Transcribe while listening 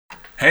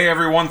Hey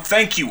everyone,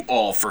 thank you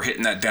all for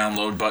hitting that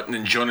download button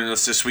and joining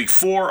us this week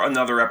for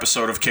another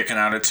episode of Kicking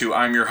Out at 2.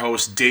 I'm your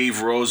host, Dave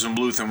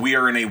Rosenbluth, and we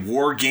are in a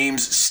War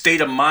Games state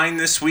of mind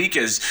this week,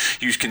 as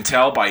you can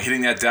tell by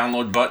hitting that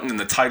download button. And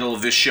the title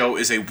of this show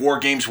is a War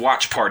Games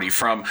watch party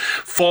from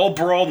Fall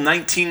Brawl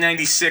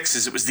 1996,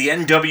 as it was the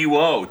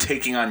NWO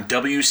taking on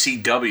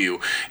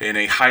WCW in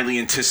a highly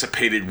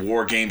anticipated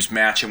War Games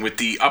match. And with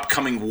the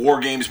upcoming War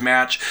Games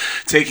match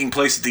taking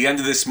place at the end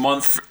of this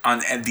month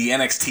on the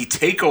NXT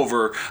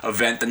TakeOver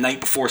event, the night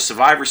before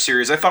Survivor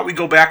Series, I thought we'd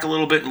go back a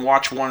little bit and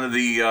watch one of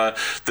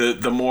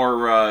the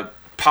more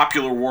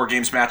popular War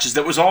Games matches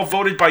that was all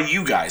voted by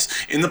you guys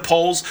in the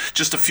polls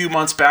just a few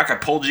months back. I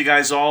polled you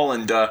guys all,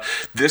 and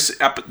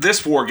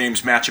this War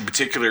Games match in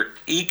particular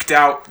eked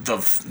out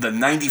the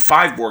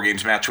 95 War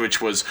Games match, which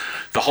was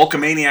the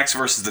Hulkamaniacs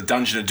versus the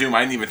Dungeon of Doom.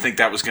 I didn't even think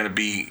that was going to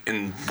be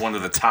in one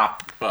of the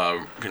top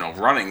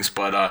runnings,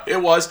 but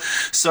it was.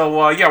 So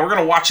we're going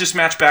to watch this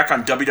match back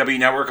on WWE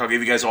Network. I'll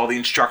give you guys all the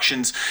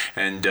instructions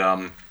and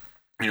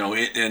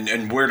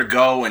and where to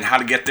go and how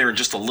to get there in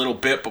just a little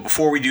bit. But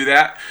before we do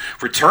that,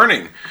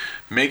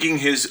 making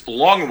his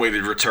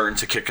long-awaited return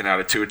to Kicking Out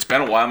at 2. It's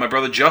been a while, my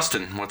brother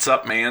Justin. What's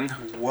up, man?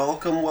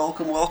 Welcome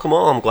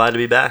all. I'm glad to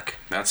be back.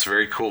 That's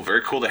very cool.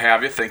 Very cool to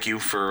have you. Thank you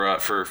for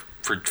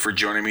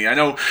joining me. I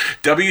know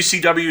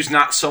WCW is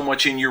not so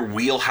much in your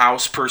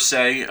wheelhouse per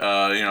se.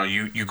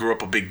 You grew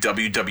up a big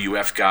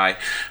WWF guy,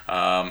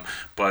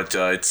 but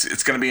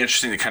it's going to be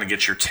interesting to kind of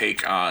get your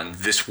take on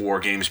this War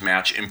Games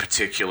match in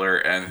particular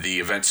and the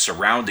events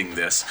surrounding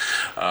this.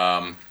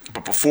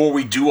 But before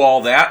we do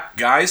all that,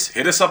 guys,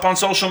 hit us up on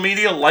social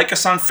media, like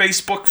us on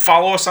Facebook,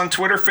 follow us on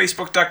Twitter,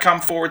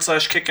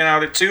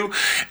 facebook.com/kickingout2,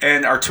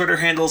 and our Twitter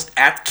handles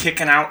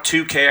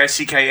 @kickingout2,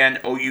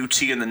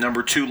 KICKNOUT and the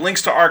number 2.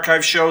 Links to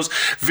archive shows,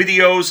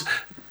 videos,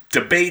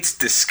 debates,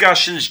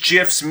 discussions,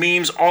 GIFs,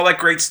 memes, all that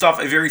great stuff.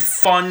 A very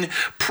fun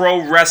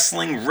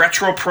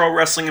retro pro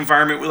wrestling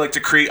environment we like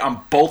to create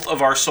on both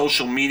of our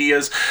social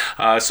medias.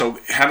 So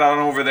head on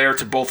over there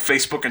to both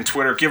Facebook and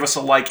Twitter. Give us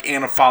a like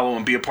and a follow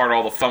and be a part of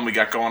all the fun we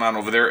got going on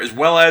over there, as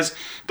well as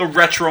the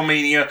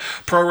Retromania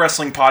Pro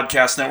Wrestling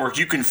Podcast Network.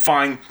 You can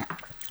find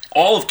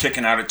all of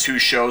Kicking Out at 2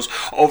 shows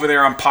over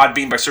there on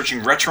Podbean by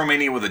searching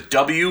Retromania with a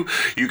W.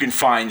 You can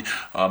find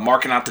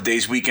Marking Out the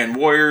Days Weekend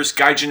Warriors,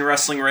 Gaijin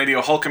Wrestling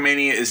Radio,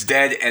 Hulkamania is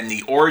Dead, and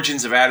The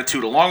Origins of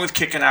Attitude, along with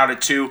Kicking Out at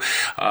 2.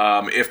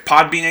 If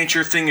Podbean ain't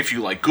your thing, if you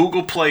like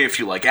Google Play, if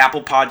you like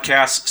Apple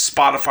Podcasts,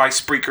 Spotify,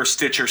 Spreaker,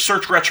 Stitcher,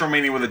 search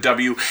Retromania with a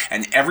W,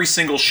 and every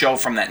single show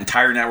from that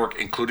entire network,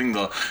 including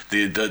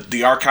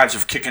the archives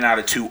of Kicking Out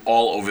at 2,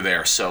 all over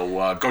there.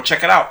 So go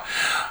check it out.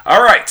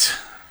 All right.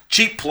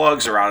 Cheap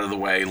plugs are out of the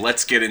way.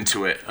 Let's get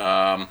into it.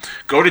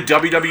 Go to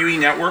WWE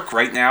Network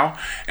right now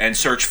and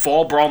search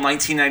Fall Brawl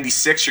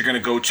 1996. You're going to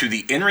go to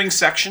the in-ring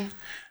section.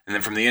 And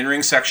then from the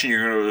in-ring section,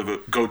 you're going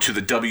to go to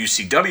the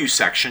WCW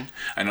section.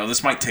 I know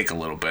this might take a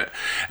little bit.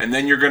 And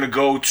then you're going to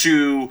go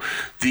to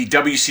the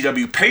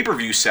WCW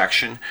pay-per-view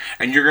section.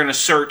 And you're going to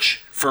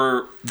search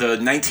for the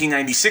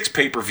 1996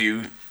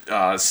 pay-per-view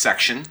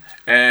section.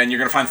 And you're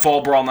going to find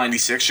Fall Brawl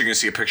 96. You're going to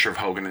see a picture of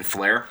Hogan and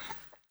Flair.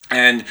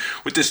 And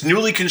with this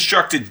newly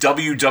constructed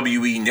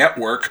WWE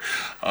network,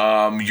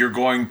 you're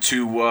going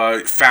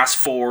to fast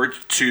forward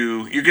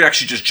to, you could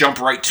actually just jump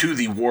right to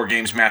the War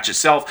Games match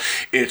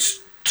itself. It's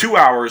 2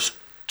 hours,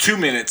 2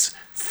 minutes,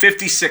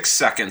 56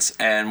 seconds,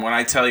 and when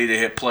I tell you to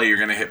hit play, you're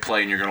going to hit play,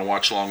 and you're going to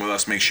watch along with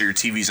us. Make sure your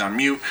TV's on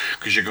mute,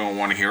 because you're going to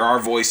want to hear our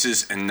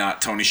voices and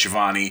not Tony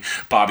Schiavone,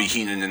 Bobby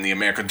Heenan, and the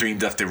American Dream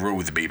Death de Rue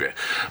with the baby.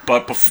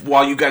 But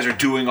while you guys are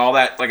doing all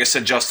that, like I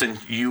said, Justin,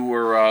 you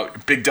were a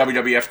big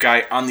WWF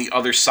guy on the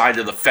other side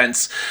of the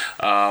fence.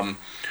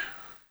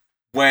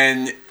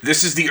 When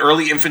this is the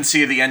early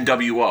infancy of the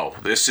NWO,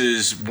 this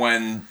is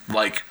when,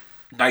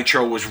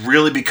 Nitro was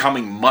really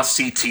becoming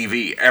must-see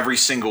TV every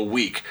single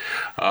week.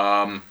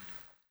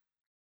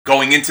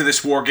 Going into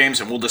this War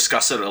Games, and we'll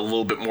discuss it a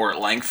little bit more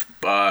at length,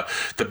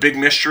 the big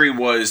mystery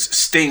was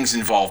Sting's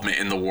involvement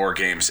in the War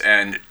Games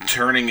and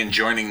turning and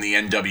joining the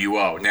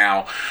NWO.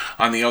 Now,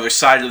 on the other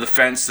side of the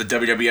fence, the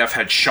WWF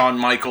had Shawn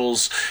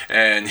Michaels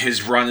and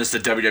his run as the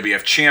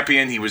WWF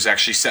champion. He was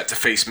actually set to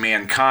face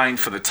Mankind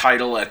for the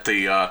title at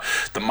the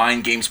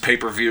Mind Games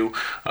pay-per-view.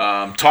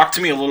 Talk to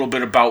me a little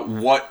bit about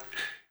what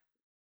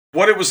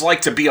it was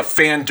like to be a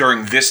fan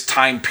during this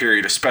time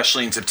period,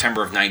 especially in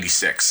September of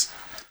 '96.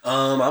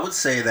 I would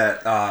say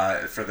that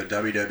for the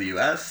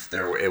WWF,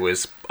 it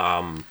was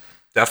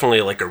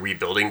definitely like a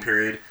rebuilding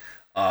period.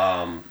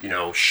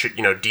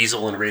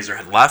 Diesel and Razor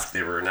had left;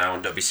 they were now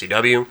in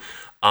WCW.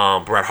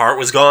 Bret Hart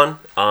was gone,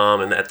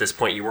 and at this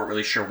point, you weren't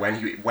really sure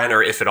when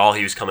or if at all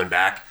he was coming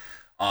back.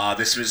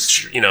 This was,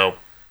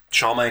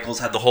 Shawn Michaels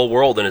had the whole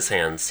world in his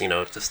hands.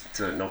 Just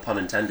no pun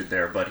intended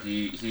there, but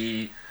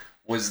he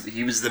was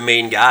the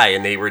main guy,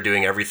 and they were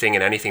doing everything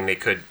and anything they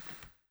could,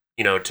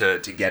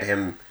 to get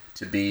him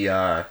to be,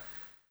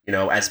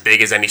 as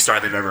big as any star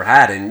they've ever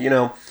had. And,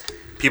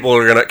 people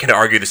are going to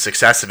argue the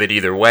success of it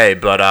either way.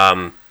 But,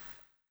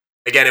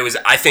 again, it was,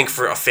 I think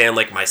for a fan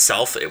like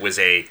myself, it was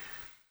a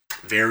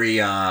very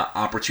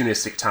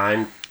opportunistic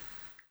time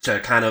to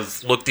kind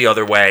of look the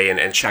other way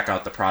and check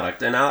out the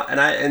product.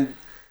 And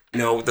you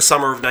know, the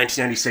summer of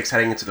 1996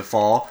 heading into the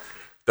fall,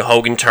 the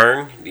Hogan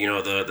turn, you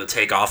know, the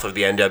takeoff of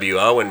the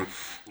NWO, and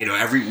you know,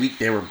 every week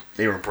they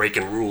were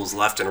breaking rules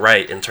left and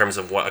right in terms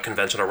of what a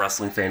conventional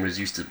wrestling fan was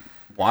used to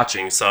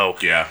watching. So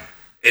Yeah.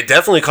 it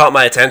definitely caught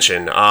my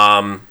attention.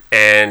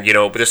 And you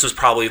know, but this was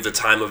probably the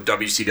time of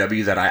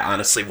WCW that I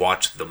honestly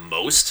watched the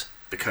most,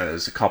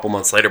 because a couple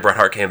months later Bret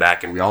Hart came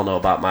back, and we all know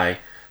about my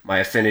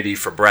affinity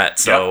for Bret.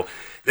 So Yep.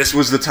 this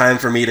was the time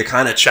for me to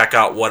kind of check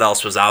out what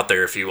else was out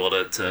there, if you will,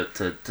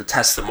 to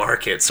test the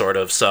market, sort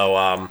of.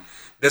 So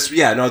this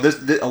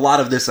a lot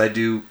of this I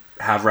do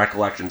have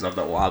recollections of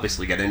that we'll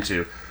obviously get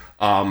into.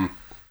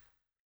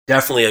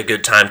 Definitely a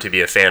good time to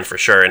be a fan for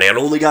sure, and it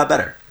only got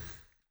better.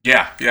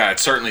 Yeah, it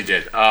certainly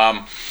did.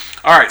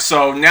 All right,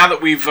 so now that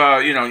we've,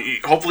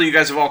 hopefully you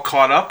guys have all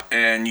caught up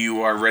and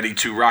you are ready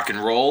to rock and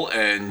roll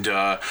and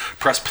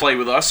press play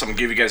with us. I'm gonna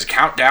give you guys a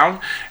countdown,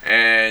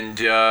 and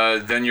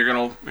then you're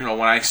gonna,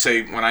 when I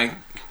say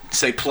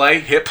play,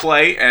 hit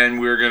play, and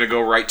we're gonna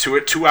go right to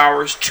it. 2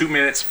 hours, 2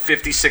 minutes,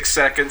 56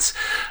 seconds.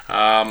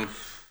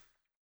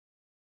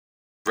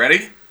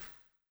 Ready?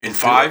 In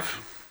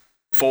 5,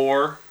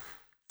 4,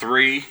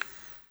 3,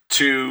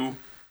 2,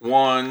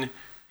 1.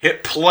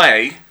 Hit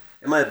play.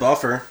 It might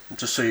buffer,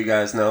 just so you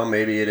guys know.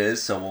 Maybe it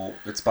is, so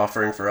it's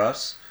buffering for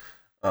us.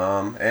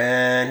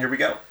 And here we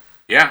go.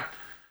 Yeah.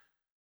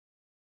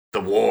 The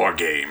War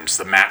Games,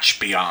 the Match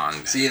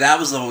Beyond. See, that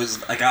was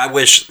always, like, I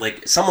wish,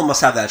 like, someone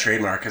must have that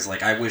trademark, because,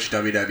 like, I wish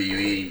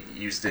WWE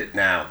used it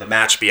now. The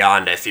Match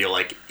Beyond, I feel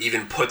like,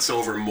 even puts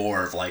over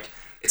more of, like,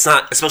 it's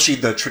not, especially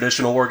the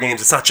traditional War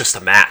Games, it's not just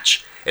a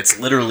match. It's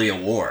literally a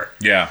war.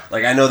 Yeah.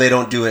 Like, I know they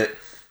don't do it.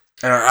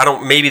 I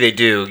don't. Maybe they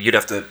do. You'd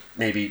have to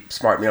maybe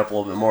smart me up a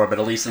little bit more. But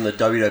at least in the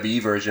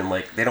WWE version,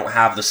 like, they don't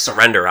have the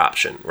surrender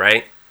option,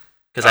 right?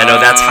 Because I know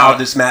that's how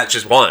this match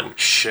is won.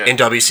 Shit. In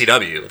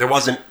WCW. There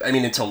wasn't. I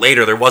mean, until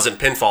later, there wasn't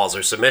pinfalls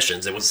or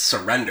submissions. It was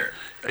surrender.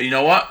 You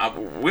know what?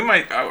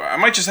 I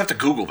might just have to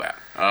Google that.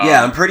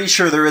 Yeah, I'm pretty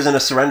sure there isn't a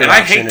surrender and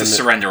option. I hate the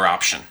surrender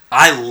option.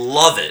 I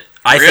love it.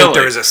 I think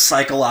there is a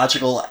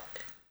psychological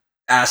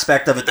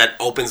aspect of it that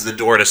opens the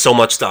door to so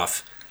much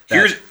stuff.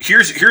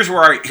 Here's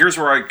where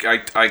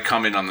I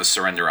come in on the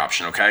surrender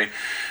option. Okay,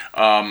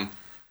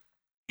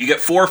 you get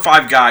 4 or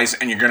 5 guys,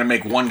 and you're going to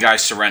make one guy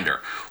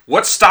surrender.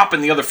 What's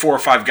stopping the other 4 or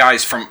 5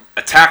 guys from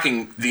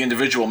attacking the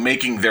individual,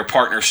 making their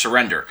partner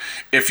surrender?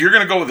 If you're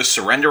going to go with a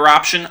surrender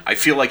option, I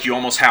feel like you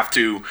almost have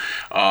to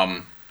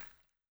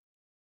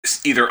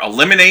either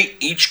eliminate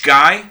each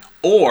guy,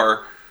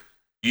 or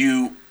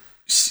you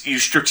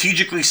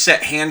strategically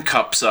set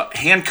handcuffs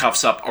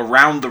up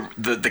around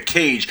the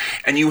cage,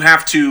 and you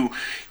have to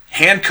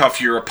handcuff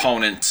your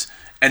opponent,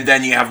 and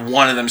then you have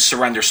one of them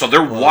surrender. So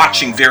they're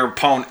watching their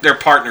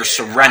partner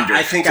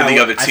surrender to the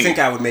other team. I think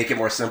I would make it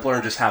more simpler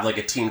and just have, like,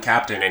 a team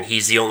captain, and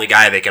he's the only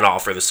guy they can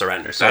offer the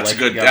surrender. So that's,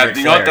 like, a good.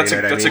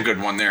 That's a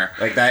good one there.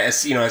 Like that, as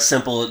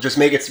simple. Just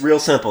make it real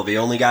simple. The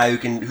only guy who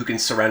can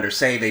surrender.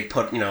 Say they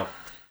put, the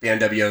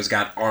NWO's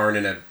got Arn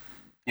in a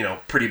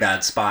pretty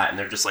bad spot, and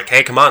they're just like,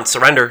 hey, come on,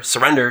 surrender.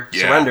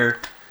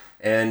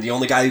 And the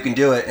only guy who can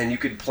do it, and you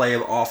could play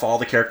off all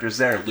the characters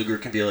there, and Luger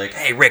can be like,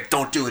 hey, Rick,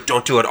 don't do it,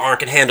 Arn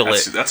can handle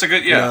it. That's a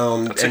good,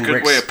 that's a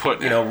good way of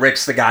putting it.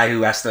 Rick's the guy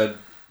who has to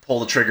pull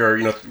the trigger,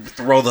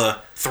 throw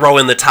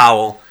in the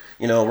towel,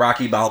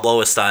 Rocky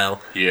Balboa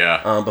style.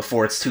 Yeah.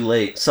 Before it's too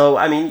late. So,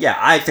 I mean, yeah,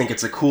 I think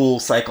it's a cool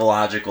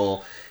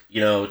psychological,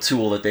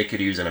 tool that they could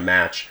use in a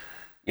match,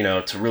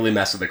 to really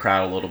mess with the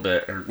crowd a little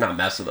bit, or not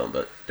mess with them,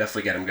 but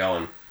definitely get them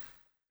going.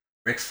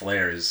 Ric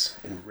Flair is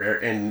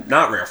in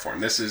not rare form.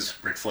 This is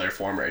Ric Flair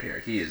form right here.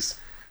 He is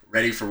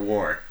ready for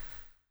war.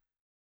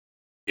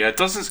 Yeah, it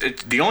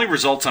doesn't. The only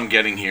results I'm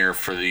getting here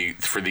for the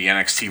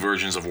NXT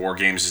versions of War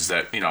Games is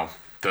that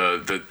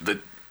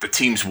the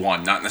teams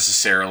won, not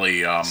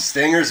necessarily.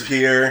 Stinger's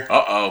here.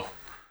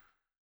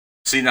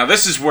 See, now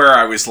this is where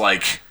I was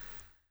like,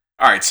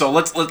 all right, so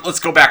let's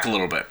go back a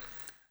little bit.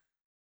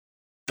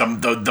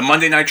 The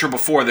Monday Nitro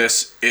before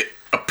this, it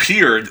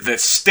appeared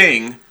that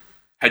Sting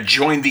had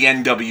joined the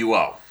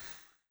NWO.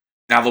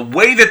 Now, the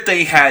way that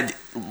they had,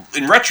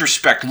 in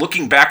retrospect,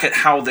 looking back at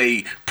how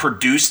they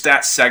produced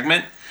that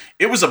segment,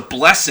 it was a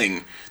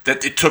blessing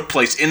that it took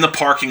place in the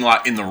parking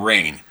lot in the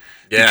rain.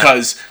 Yeah.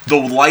 Because the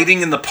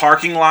lighting in the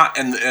parking lot,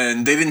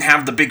 and they didn't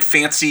have the big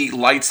fancy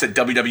lights that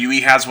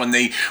WWE has when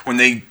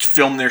they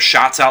film their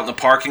shots out in the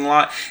parking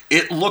lot.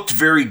 It looked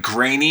very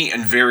grainy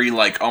and very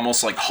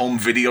almost like home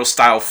video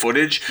style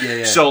footage.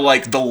 Yeah. So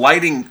the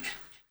lighting,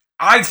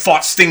 I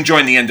thought Sting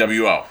joined the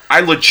NWO.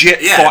 I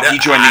legit thought he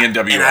joined the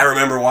NWO. And I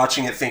remember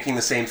watching it thinking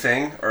the same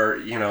thing,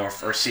 or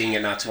seeing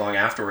it not too long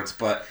afterwards.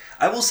 But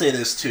I will say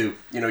this too,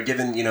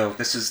 given,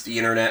 this is the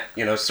internet,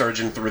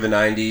 surging through the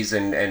 90s,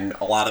 and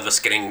a lot of us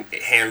getting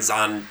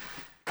hands-on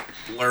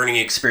learning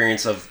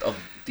experience of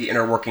the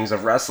inner workings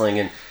of wrestling,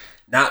 and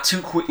not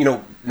too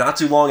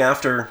long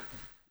after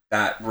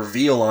that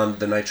reveal on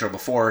the Nitro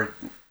before,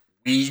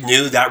 we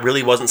knew that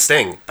really wasn't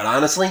Sting. But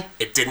honestly,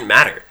 it didn't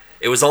matter.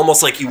 It was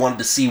almost like you wanted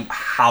to see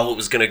how it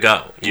was going to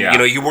go. Yeah. You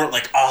know, you weren't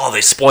like, oh,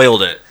 they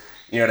spoiled it.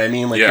 You know what I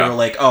mean? Like, Yeah. you were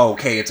like, oh,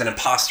 okay, it's an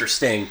imposter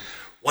Sting.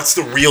 What's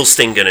the real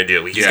Sting going to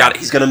do? He's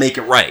going to make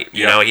it right.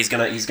 You know, he's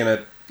going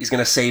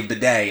to save the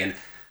day. And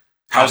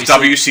how's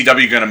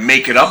WCW going to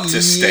make it up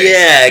to Sting?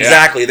 Yeah,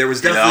 exactly. There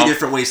was definitely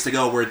different ways to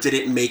go where it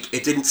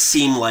didn't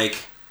seem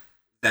like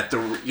that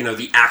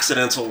the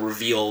accidental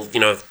reveal,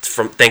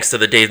 from thanks to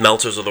the Dave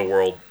Meltzers of the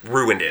world,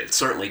 ruined it. It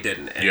certainly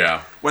didn't.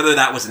 And whether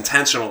that was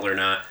intentional or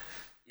not,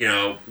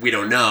 we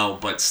don't know.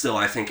 But still,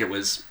 I think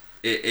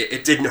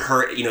it didn't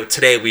hurt.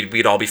 Today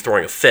we'd all be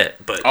throwing a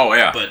fit. But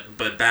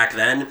but back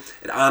then,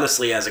 and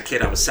honestly, as a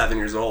kid, I was 7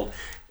 years old.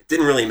 It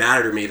didn't really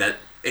matter to me that.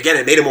 Again,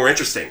 it made it more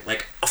interesting.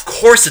 Like, of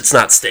course it's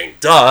not Sting.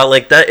 Duh.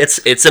 Like that.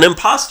 It's an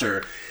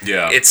imposter.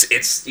 Yeah.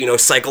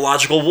 It's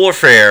psychological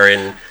warfare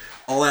and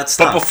all that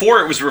stuff. But before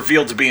it was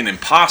revealed to be an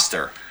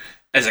imposter,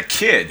 as a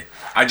kid,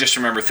 I just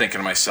remember thinking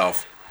to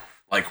myself,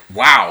 like,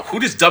 wow, who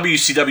does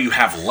WCW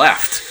have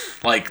left?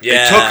 Like,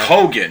 they took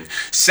Hogan.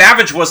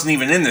 Savage wasn't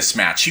even in this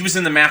match. He was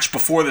in the match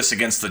before this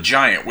against the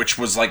Giant, which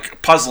was,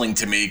 like, puzzling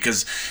to me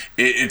because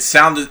it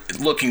sounded,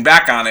 looking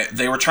back on it,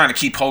 they were trying to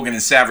keep Hogan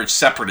and Savage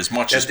separate as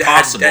much as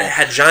possible.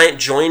 Had Giant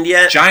joined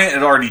yet? Giant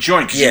had already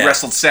joined because he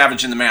wrestled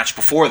Savage in the match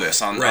before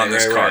this on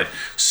this card. Right.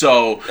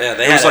 So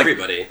they had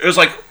everybody. It was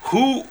like,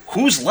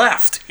 who's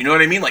left? You know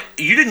what I mean? Like,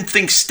 you didn't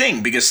think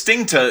Sting, because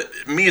Sting to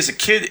me as a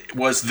kid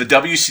was the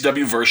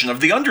WCW version of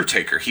The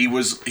Undertaker. He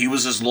was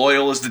as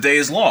loyal as the day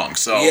is long.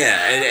 So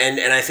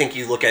and I think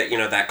you look at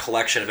that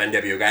collection of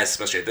NWO guys,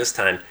 especially at this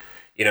time.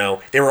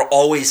 They were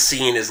always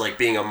seen as like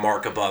being a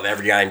mark above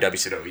every guy in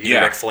WCW.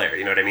 Even Ric Flair,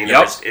 you know what I mean?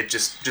 It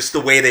just the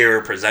way they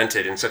were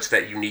presented in such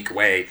that unique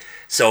way.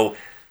 So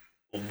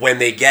when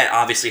they get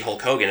obviously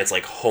Hulk Hogan, it's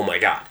like, oh my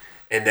god,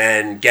 and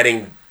then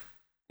getting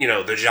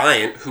the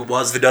Giant, who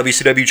was the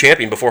WCW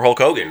champion before Hulk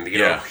Hogan.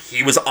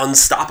 He was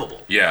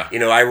unstoppable. Yeah.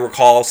 I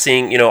recall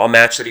seeing a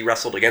match that he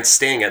wrestled against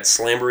Sting at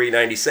Slamboree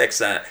 '96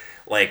 that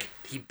like.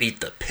 He beat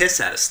the piss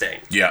out of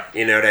Sting. Yeah.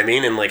 You know what I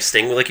mean? And, like,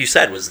 Sting, like you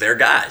said, was their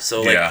guy.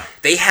 So, like,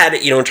 they had,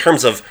 in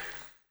terms of,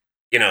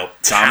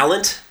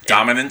 talent.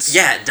 Dominance.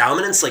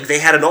 Dominance. Like, they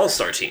had an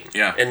all-star team.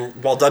 Yeah.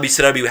 And while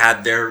WCW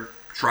had their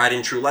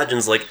tried-and-true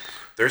legends, like,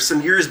 there's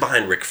some years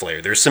behind Ric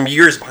Flair. There's some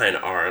years behind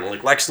Arn.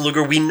 Like, Lex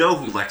Luger, we know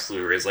who Lex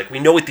Luger is. Like, we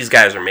know what these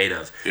guys are made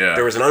of. Yeah.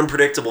 There was an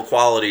unpredictable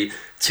quality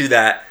to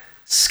that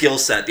skill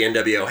set the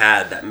NWO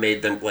had that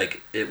made them,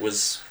 like, it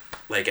was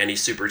like any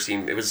super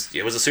team. It was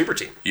a super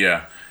team.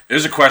 Yeah.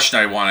 There's a question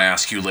I want to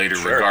ask you later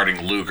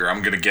regarding Luger.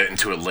 I'm going to get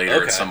into it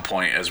later at some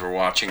point as we're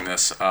watching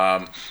this.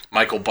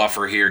 Michael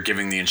Buffer here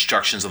giving the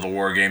instructions of the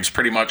War Games.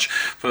 Pretty much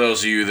for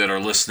those of you that are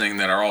listening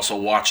that are also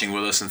watching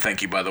with us, and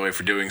thank you, by the way,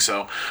 for doing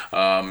so.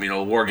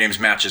 The War Games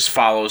match as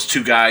follows.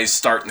 Two guys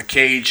start in the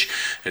cage.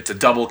 It's a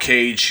double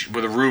cage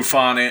with a roof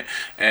on it,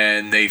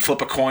 and they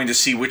flip a coin to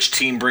see which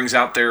team brings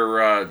out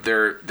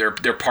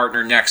their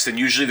partner next. And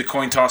usually the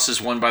coin toss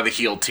is won by the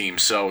heel team.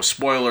 So,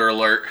 spoiler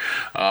alert,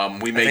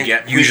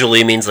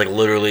 usually means like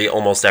literally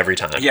almost every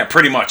time. Yeah,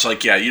 pretty much.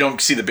 Like, you don't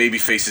see the baby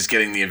faces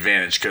getting the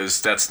advantage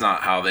because that's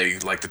not how they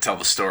like to tell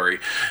the story.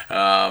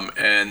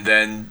 And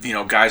then,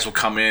 guys will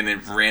come in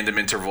at random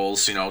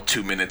intervals,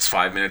 2 minutes,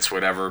 5 minutes,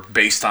 whatever,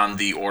 based on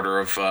the order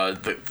of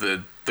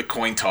the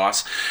coin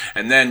toss.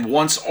 And then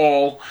once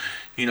all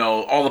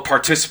the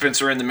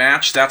participants are in the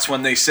match, that's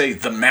when they say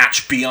the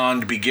match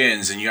beyond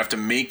begins, and you have to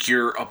make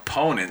your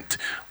opponent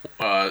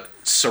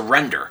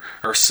surrender,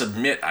 or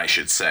submit, I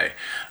should say.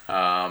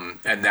 And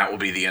that will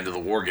be the end of the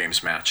War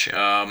Games match.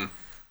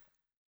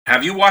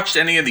 Have you watched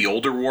any of the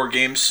older War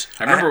Games?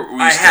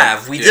 I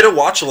have. We did a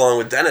watch along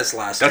with Dennis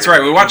last year. That's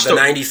right. We watched the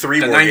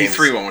 '93 the War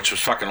 '93 Games. one, which was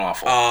fucking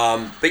awful.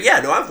 But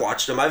yeah, no, I've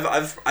watched them.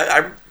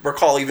 I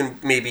recall even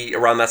maybe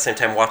around that same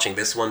time watching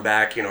this one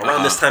back.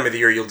 Around this time of the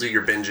year, you'll do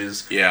your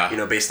binges. Yeah.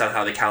 Based on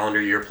how the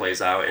calendar year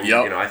plays out.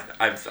 And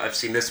I've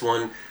seen this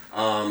one.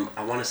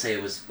 I want to say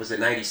it was it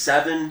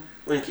 '97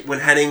 when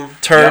Henning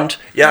turned.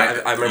 Yep.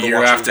 Yeah, I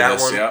remember watching that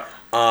this, one.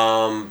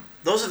 Yeah.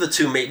 Those are the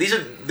two main.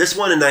 This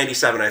one in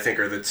 '97, I think,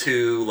 are the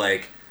two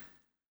like.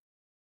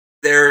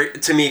 They're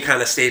to me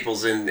kind of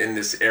staples in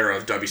this era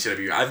of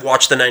WCW. I've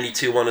watched the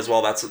 '92 one as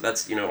well. That's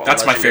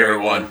my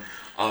favorite one.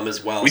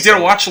 As well. We did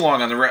a watch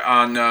along on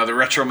the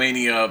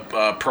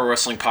Retromania Pro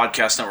Wrestling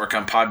Podcast Network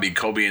on Podbean.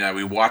 Kobe and I,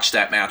 we watched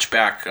that match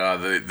back,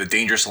 the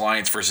Dangerous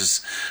Alliance versus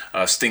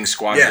Sting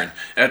Squadron.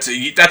 Yeah.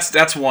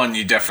 That's one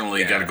you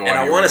definitely got to go. And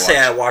I want to say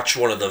I watched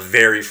one of the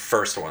very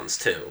first ones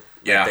too.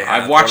 Yeah,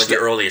 I've watched one of the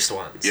earliest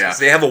ones. Yeah,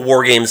 they have a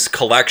War Games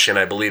collection,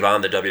 I believe,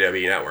 on the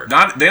WWE Network.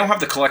 They don't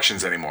have the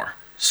collections anymore.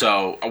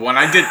 So when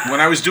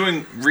I was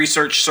doing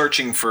research,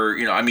 searching for,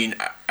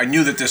 I I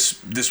knew that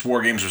this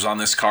War Games was on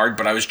this card,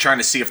 but I was trying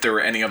to see if there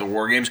were any other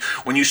War Games.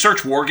 When you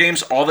search War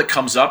Games, all that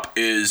comes up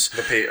is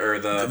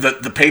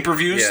the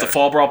pay-per-views, the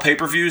Fall Brawl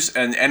pay-per-views,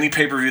 and any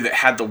pay-per-view that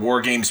had the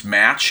War Games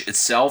match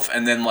itself.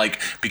 And then,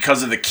 like,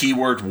 because of the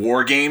keyword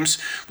War Games,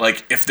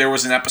 like, if there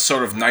was an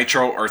episode of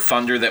Nitro or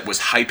Thunder that was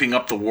hyping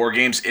up the War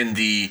Games in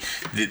the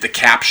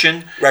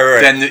caption,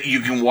 then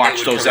you can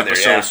watch those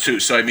episodes too.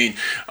 So, I mean,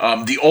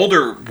 the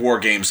older War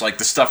Games, like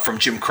the stuff from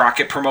Jim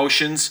Crockett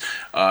Promotions,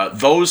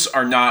 those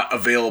are not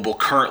available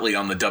currently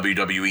on the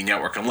WWE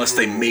Network unless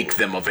they make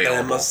them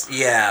available.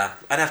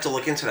 I'd have to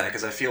look into that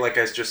because I feel like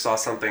I just saw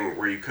something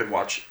where you could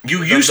watch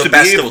the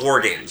best of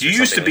War Games. You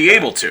used to be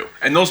able to,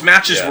 and those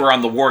matches were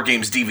on the War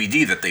Games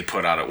DVD that they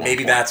put out at one point.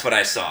 Maybe that's what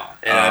I saw,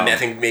 and I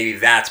think maybe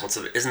that's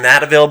isn't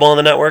that available on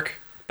the network?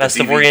 Best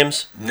of War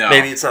Games? No.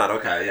 Maybe it's not.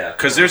 Okay, yeah.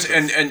 Because there's,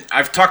 and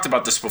I've talked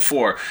about this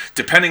before,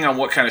 depending on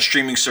what kind of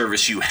streaming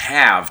service you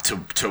have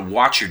to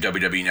watch your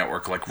WWE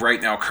Network, like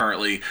right now,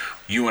 currently,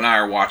 you and I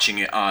are watching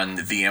it on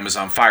the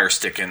Amazon Fire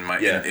Stick in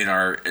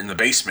the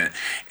basement.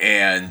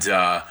 And,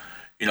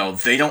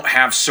 they don't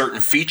have certain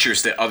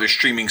features that other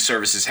streaming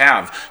services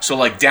have. So,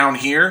 like, down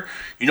here,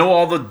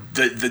 all the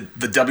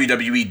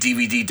WWE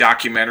DVD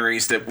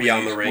documentaries that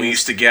we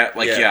used to get?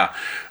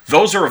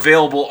 Those are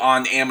available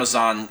on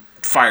Amazon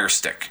Fire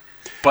Stick.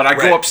 But I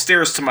go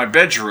upstairs to my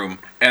bedroom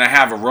and I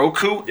have a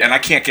Roku and I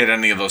can't get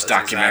any of those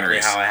documentaries.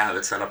 Exactly how I have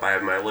it set up. I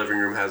have my living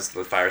room has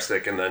the Fire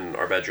Stick and then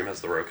our bedroom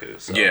has the Roku.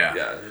 So yeah,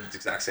 it's the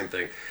exact same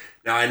thing.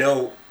 Now I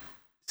know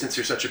since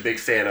you're such a big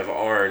fan of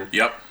Arn,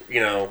 I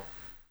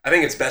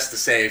think it's best to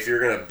say if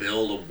you're gonna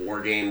build a War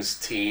Games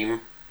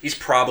team, he's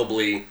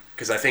probably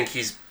because I think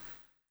this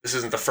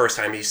isn't the first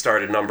time he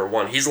started number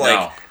one. He's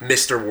like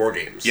Mr. War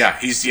Games. Yeah,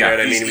 he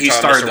started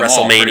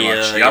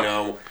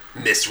WrestleMania,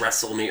 Miss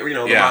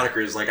WrestleMania, the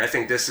monikers. Like I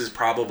think this is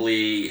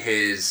probably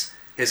his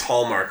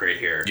hallmark right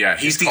here. Yeah,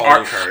 he's the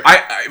calling card.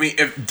 I mean,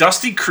 if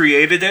Dusty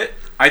created it,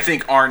 I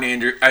think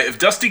if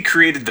Dusty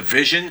created the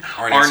vision,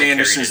 Arn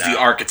Anderson's the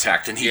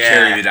architect, and he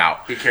carried it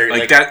out. He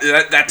carried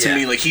that to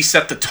me, like he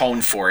set the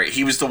tone for it.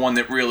 He was the one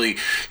that really,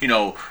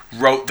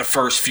 wrote the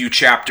first few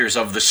chapters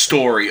of the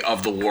story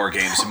of the War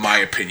Games, in my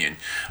opinion.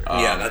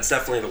 That's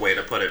definitely the way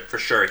to put it for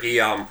sure.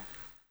 Everyone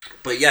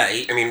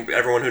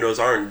who knows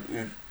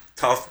Arn.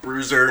 Tough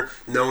bruiser,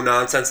 no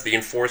nonsense, the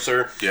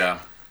enforcer.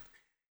 Yeah.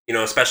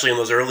 Especially in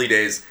those early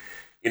days,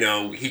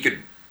 he could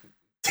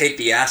take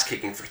the ass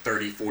kicking for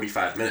 30,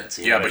 45 minutes.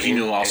 But he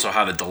knew also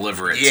how to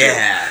deliver it too.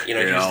 He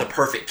was the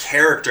perfect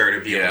character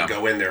to be able to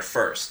go in there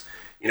first.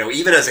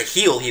 Even as a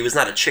heel, he was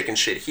not a chicken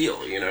shit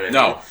heel, you know what I mean?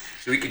 No.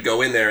 So he could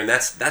go in there and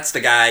that's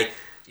the guy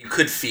you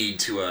could feed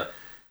to a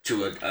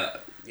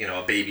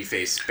baby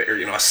face, or,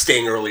 a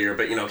Sting earlier,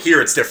 but,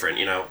 here it's different,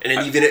 and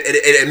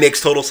it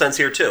makes total sense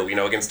here, too,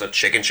 against a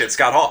chicken shit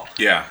Scott Hall.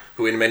 Yeah.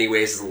 Who in many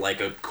ways is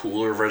like a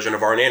cooler version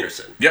of Arn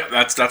Anderson. Yeah,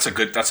 that's a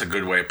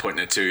good way of putting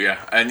it, too, yeah.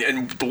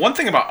 And the one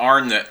thing about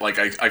Arn that, like,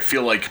 I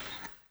feel like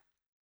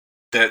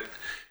that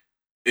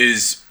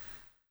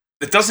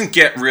doesn't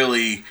get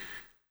really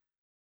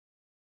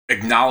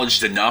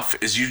acknowledged enough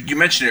is you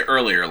mentioned it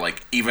earlier,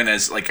 like even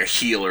as like a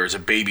heel or as a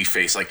baby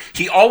face, like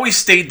he always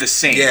stayed the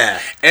same. Yeah.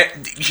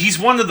 He's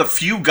one of the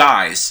few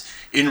guys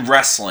in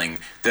wrestling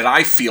that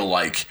I feel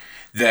like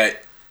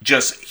that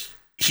just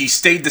he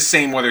stayed the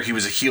same whether he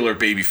was a heel or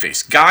baby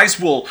face. Guys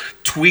will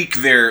tweak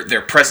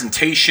their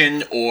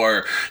presentation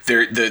or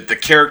the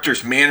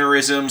character's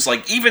mannerisms,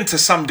 like even to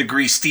some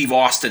degree Steve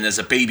Austin as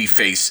a baby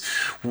face,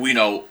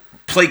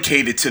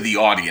 placated to the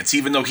audience,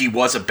 even though he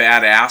was a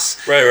badass.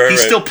 He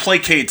still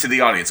placated to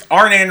the audience.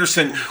 Arn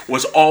Anderson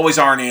was always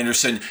Arn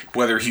Anderson,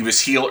 whether he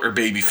was heel or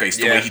babyface.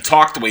 The way he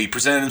talked, the way he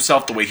presented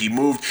himself, the way he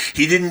moved.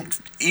 He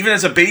didn't, even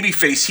as a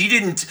babyface, he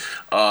didn't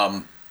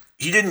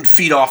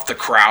feed off the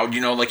crowd.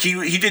 Like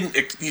he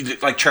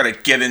didn't like try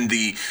to get in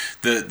the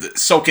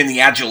soak in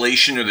the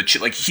adulation or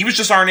like he was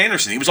just Arn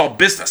Anderson. He was all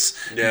business.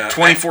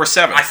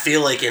 24/7. I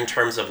feel like in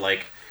terms of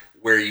like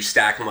where you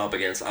stack him up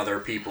against other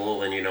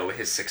people and,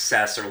 his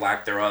success or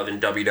lack thereof in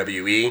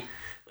WWE,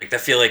 like, I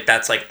feel like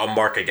that's, like, a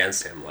mark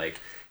against him.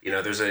 Like,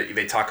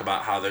 they talk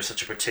about how there's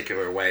such a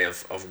particular way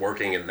of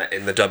working in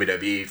the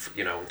WWE,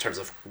 in terms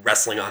of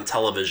wrestling on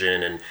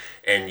television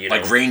and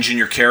like range in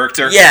your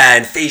character. Yeah,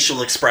 and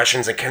facial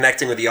expressions and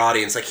connecting with the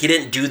audience. Like, he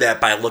didn't do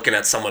that by looking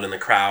at someone in the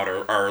crowd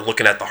or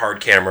looking at the hard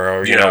camera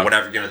or,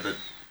 whatever,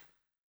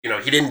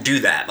 he didn't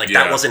do that. Like,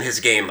 that wasn't his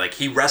game. Like,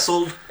 he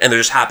wrestled, and there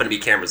just happened to be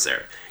cameras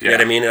there. You know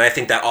what I mean? And I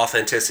think that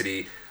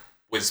authenticity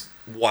was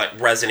what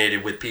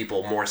resonated with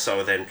people more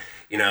so than,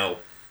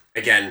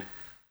 again,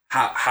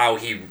 how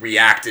he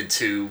reacted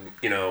to,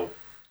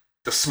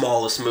 the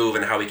smallest move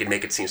and how he could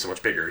make it seem so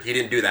much bigger. He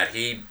didn't do that.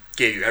 He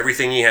gave you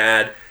everything he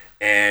had,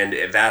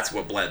 and that's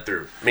what bled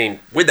through. I mean,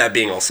 with that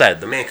being all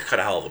said, the man could cut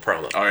a hell of a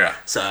promo. Oh, yeah.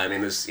 So, I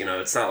mean, there's,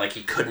 it's not like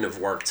he couldn't have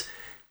worked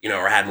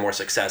or had more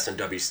success in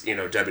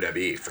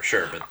WWE for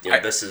sure. But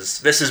this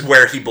is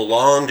where he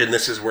belonged and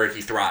this is where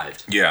he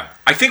thrived. Yeah,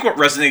 I think what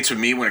resonates with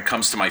me when it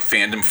comes to my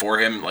fandom for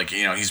him, like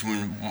he's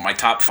my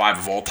top 5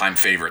 of all time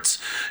favorites.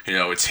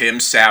 It's him,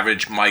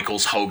 Savage,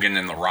 Michaels, Hogan,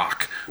 and The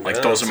Rock. Like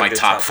Yeah, those are it's a my good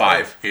top top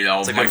five. five. You know,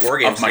 It's a good War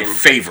of Games my team.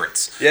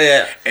 favorites.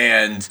 Yeah.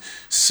 And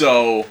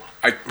so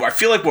I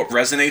feel like what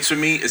resonates with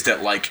me is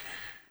that like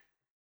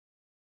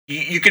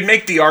you could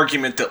make the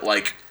argument that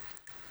like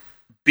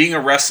being a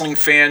wrestling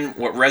fan,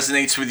 what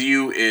resonates with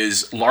you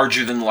is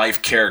larger than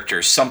life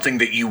characters, something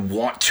that you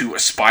want to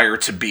aspire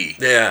to be.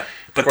 Yeah.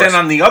 But then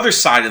on the other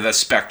side of the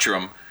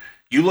spectrum,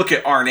 you look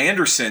at Arn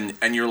Anderson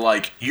and you're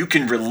like, you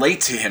can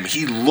relate to him.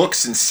 He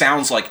looks and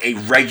sounds like a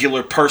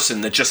regular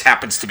person that just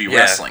happens to be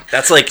wrestling.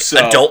 That's like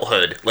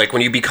adulthood. Like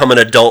when you become an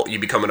adult, you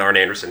become an Arn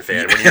Anderson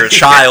fan. When you're a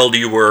child,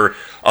 you were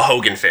a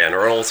Hogan fan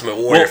or an Ultimate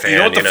Warrior fan. You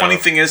know what the funny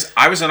thing is?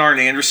 I was an Arn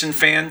Anderson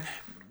fan.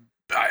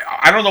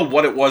 I don't know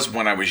what it was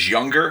when I was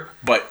younger,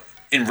 but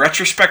in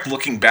retrospect,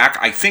 looking back,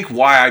 I think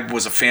why I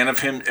was a fan of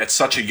him at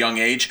such a young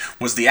age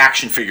was the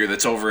action figure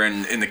that's over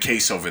in the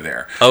case over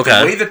there. Okay.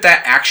 The way that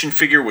action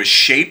figure was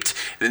shaped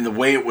and the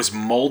way it was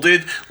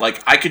molded,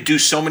 like I could do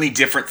so many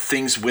different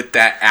things with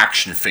that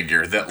action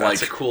figure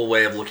that's a cool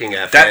way of looking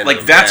at that. Like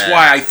fandom. that's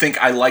why I think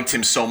I liked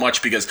him so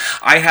much, because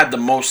I had the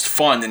most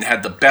fun and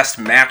had the best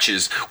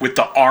matches with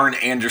the Arn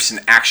Anderson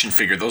action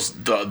figure. Those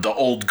the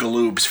old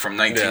Galoobs from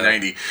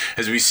 1990. Yeah.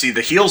 As we see, the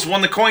heels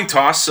won the coin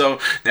toss, so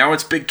now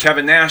it's Big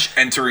Kevin Nash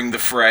entering the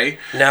fray.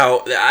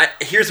 Now,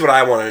 here's what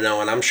I want to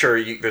know, and I'm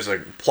sure there's a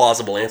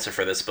plausible answer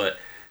for this, but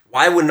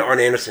why wouldn't Arn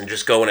Anderson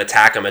just go and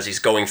attack him as he's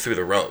going through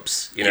the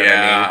ropes? You know what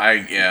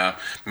I mean?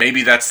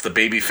 Maybe that's the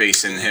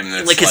babyface in him.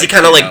 That's like, is he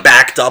kind of like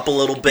backed up a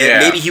little bit? Yeah.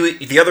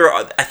 Maybe the other.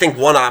 I think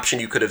one option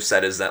you could have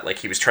said is that like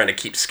he was trying to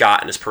keep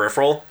Scott in his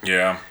peripheral.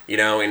 Yeah. You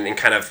know, and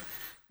kind of,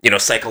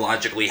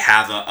 psychologically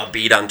have a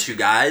beat on two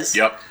guys.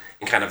 Yep.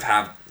 And kind of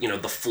have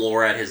the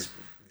floor at his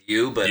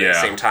view, but at Yeah.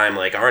 the same time,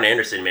 like Arn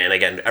Anderson, man,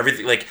 again,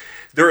 everything like.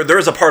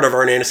 There's a part of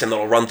Arn Anderson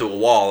that'll run through a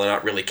wall and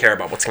not really care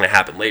about what's going to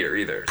happen later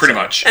either. Pretty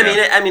much. I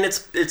mean,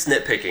 it's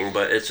nitpicking,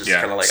 but it's just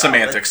kind of like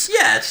semantics.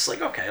 It's just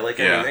like okay, like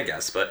I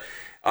guess, but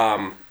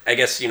I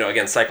guess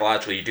again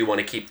psychologically you do want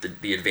to keep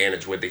the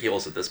advantage with the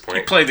heels at this point.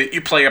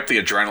 You play up the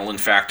adrenaline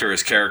factor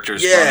as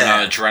characters running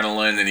on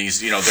adrenaline, and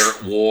he's they're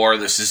at war.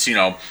 This is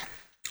a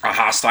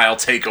hostile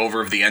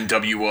takeover of the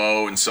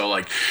NWO, and so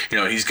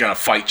he's gonna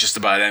fight just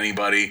about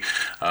anybody.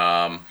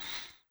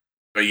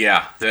 But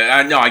yeah,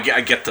 I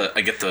get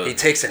the. He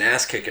takes an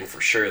ass kicking for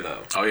sure,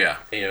 though. Oh yeah.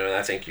 And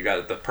I think you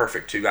got the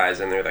perfect two guys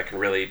in there that can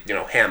really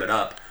ham it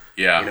up.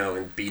 Yeah.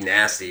 And be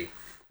nasty.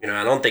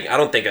 I don't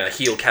think a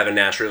heel Kevin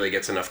Nash really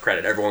gets enough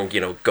credit. Everyone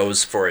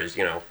goes for his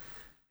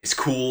his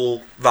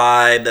cool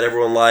vibe that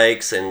everyone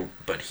likes,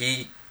 but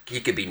he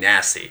could be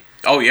nasty.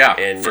 Oh yeah,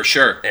 for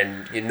sure.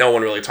 And no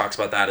one really talks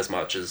about that as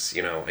much as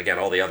again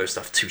all the other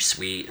stuff, Too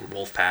Sweet and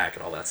Wolfpack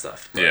and all that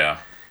stuff. But, yeah.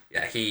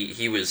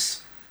 He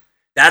was.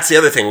 That's the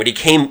other thing. When he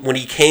came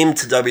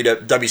to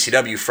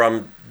WCW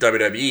from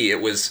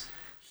WWE,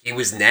 he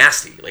was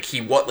nasty. Like he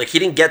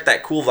didn't get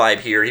that cool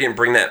vibe here. He didn't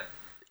bring that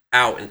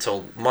out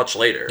until much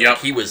later. Yep.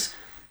 Like he was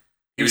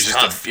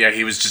tough.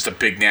 He was just a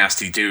big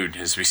nasty dude.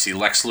 As we see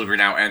Lex Luger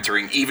now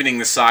entering, evening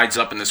the sides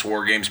up in this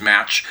War Games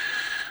match.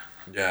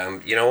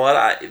 You know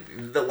what?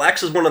 The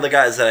Lex is one of the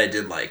guys that I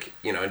did like,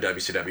 in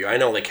WCW. I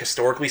know, like,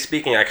 historically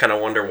speaking, I kind of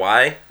wonder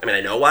why. I mean,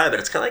 I know why, but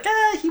it's kind of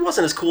like, he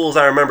wasn't as cool as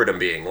I remembered him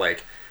being.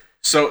 Like,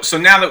 So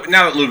now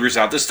that Luger's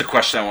out, this is the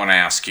question I want to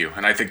ask you,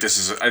 and I think this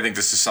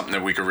is something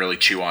that we could really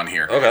chew on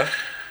here. Okay.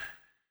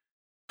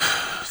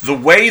 The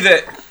way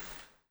that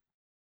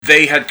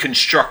they had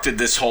constructed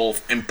this whole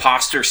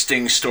imposter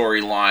Sting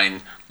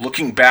storyline,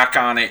 looking back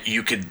on it,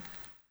 you could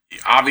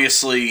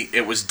obviously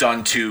it was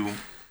done to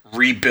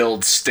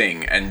rebuild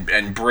Sting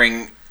and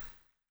bring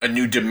a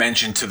new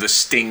dimension to the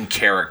Sting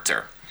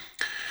character.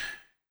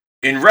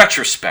 In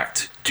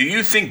retrospect, do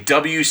you think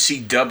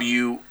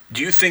WCW?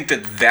 Do you think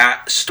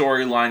that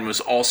storyline was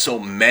also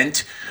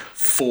meant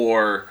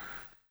for,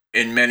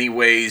 in many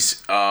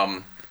ways,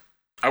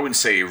 I wouldn't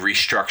say a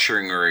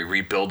restructuring or a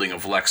rebuilding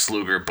of Lex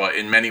Luger, but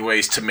in many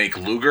ways to make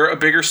Luger a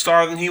bigger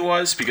star than he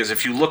was? Because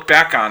if you look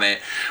back on it,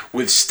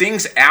 with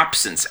Sting's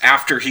absence,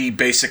 after he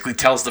basically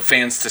tells the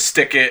fans to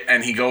stick it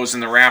and he goes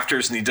in the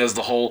rafters and he does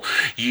the whole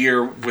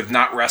year with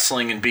not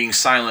wrestling and being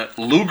silent,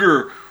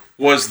 Luger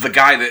was the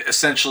guy that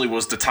essentially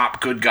was the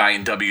top good guy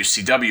in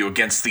WCW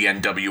against the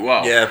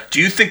NWO. Yeah. Do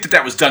you think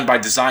that was done by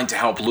design to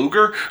help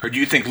Luger, or do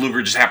you think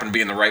Luger just happened to be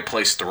in the right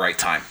place at the right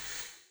time?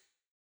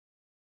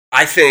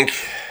 I think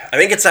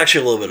it's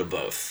actually a little bit of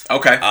both.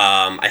 Okay.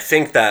 I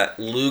think that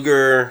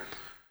Luger,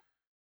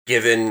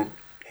 given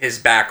his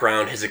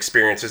background, his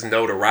experience, his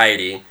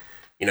notoriety,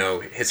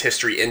 his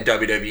history in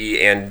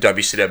WWE and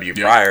WCW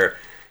prior,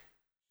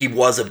 he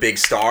was a big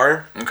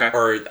star. Okay.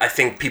 Or I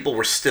think people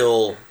were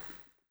still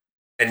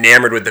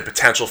enamored with the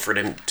potential for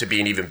him to be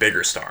an even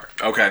bigger star.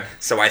 Okay.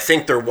 So I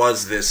think there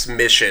was this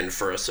mission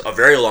for a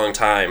very long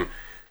time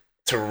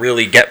to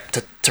really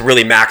to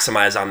really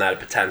maximize on that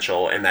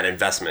potential and that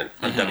investment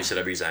on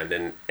WCW's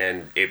end,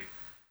 and it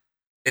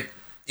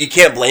you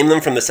can't blame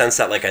them from the sense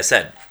that, like I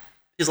said,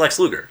 he's Lex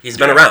Luger. He's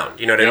been around.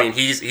 You know what I mean?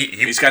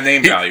 He's got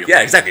name value.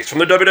 Yeah, exactly. He's from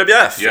the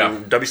WWF. Yeah.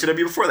 And WCW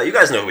before that. You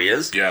guys know who he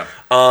is. Yeah.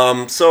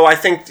 So I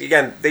think,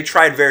 again, they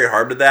tried very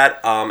hard with that.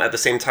 At the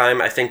same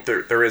time, I think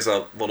there is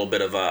a little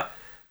bit of a,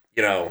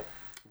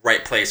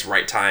 right place,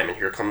 right time, and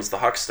here comes the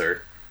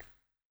Huckster.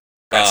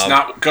 That's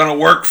not gonna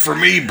work for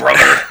me,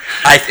 brother.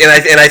 I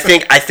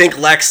think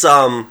Lex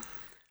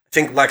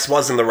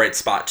was in the right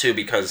spot too,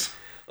 because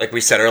like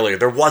we said earlier,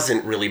 there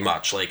wasn't really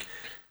much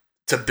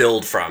to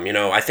build from.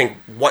 I think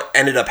what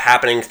ended up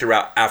happening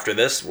throughout after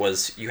this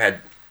was you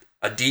had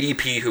a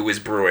DDP who was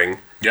brewing.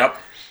 Yep.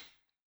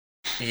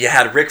 You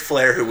had Ric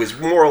Flair, who was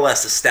more or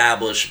less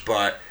established,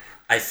 but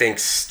I think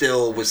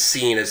still was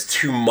seen as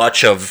too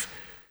much of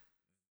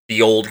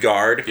the old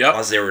guard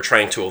as they were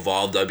trying to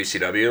evolve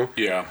WCW.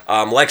 Yeah.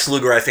 Lex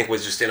Luger, I think,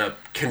 was just in a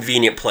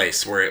convenient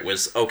place where it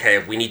was,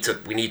 okay, we need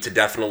to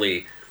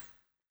definitely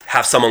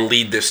have someone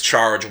lead this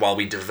charge while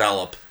we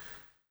develop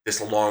this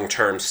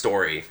long-term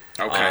story.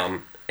 Okay.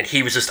 And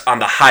he was just on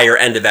the higher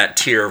end of that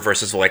tier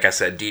versus, like I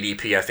said,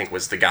 DDP, I think,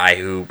 was the guy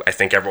who I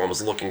think everyone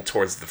was looking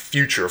towards the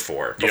future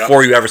for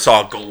before you ever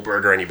saw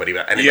Goldberg or anybody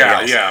else.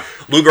 Yeah.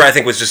 Luger, I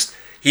think, was just...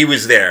 He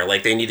was there.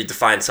 They needed to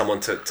find someone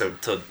to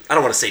I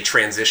don't want to say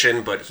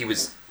transition, but he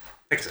was,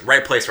 like I said,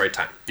 right place, right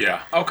time.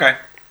 Yeah. Okay.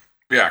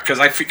 Yeah,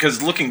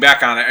 because looking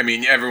back on it, I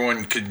mean,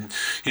 everyone could,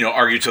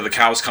 argue till the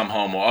cows come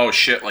home. Well, oh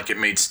shit, it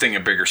made Sting a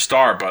bigger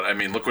star, but I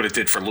mean, look what it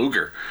did for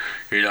Luger.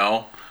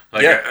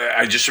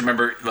 I just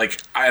remember,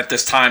 at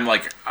this time,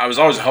 I was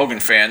always a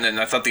Hogan fan, and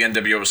I thought the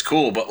NWO was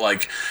cool, but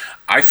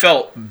I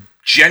felt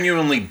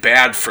genuinely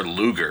bad for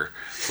Luger.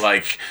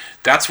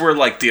 That's where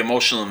the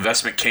emotional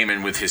investment came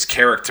in with his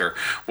character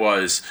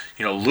was,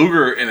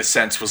 Luger in a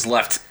sense was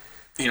left,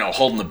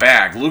 holding the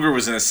bag. Luger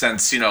was in a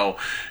sense,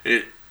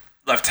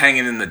 left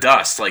hanging in the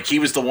dust. He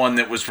was the one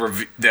that was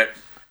that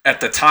at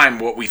the time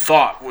what we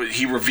thought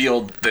he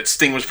revealed that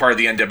Sting was part of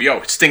the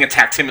NWO. Sting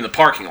attacked him in the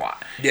parking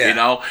lot.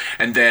 Yeah.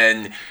 And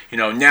then,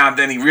 now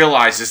then he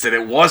realizes that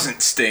it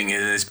wasn't Sting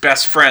and his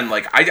best friend.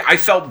 I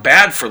felt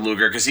bad for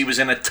Luger because he was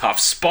in a tough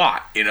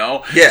spot,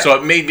 Yeah. So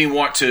it made me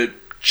want to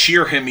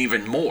cheer him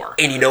even more.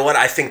 And you know what?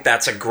 I think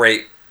that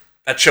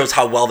shows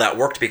how well that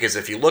worked, because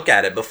if you look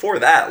at it before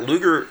that,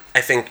 Luger,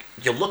 I think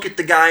you look at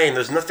the guy and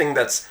there's nothing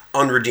that's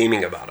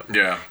unredeeming about him.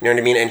 Yeah. You know what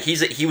I mean? And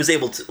he was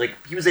able to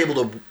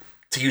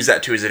use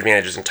that to his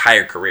advantage his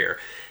entire career.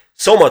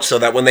 So much so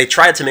that when they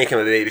tried to make him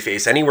a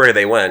babyface anywhere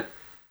they went,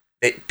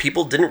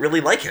 people didn't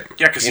really like him.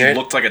 Yeah, because he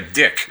looked like a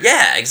dick.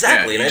 Yeah,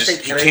 exactly. Yeah,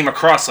 he came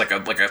across like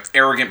an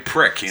arrogant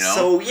prick,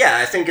 So yeah,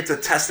 I think it's a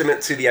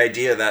testament to the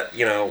idea that,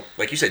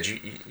 like you said, you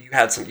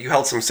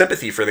held some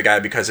sympathy for the guy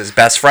because his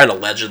best friend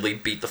allegedly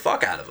beat the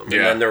fuck out of him. Yeah.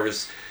 And then there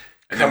was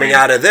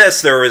out of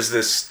this, there was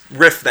this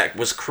rift that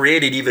was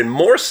created even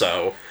more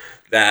so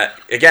that,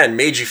 again,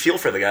 made you feel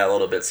for the guy a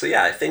little bit. So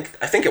yeah, I think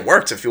it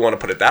worked, if you want to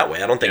put it that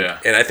way. I don't think,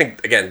 and I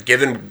think, again,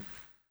 given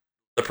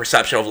the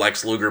perception of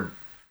Lex Luger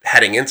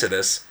heading into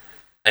this,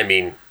 I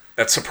mean,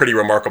 that's a pretty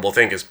remarkable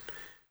thing, because,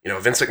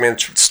 Vince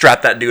McMahon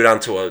strapped that dude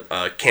onto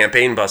a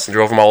campaign bus and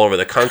drove him all over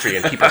the country,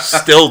 and people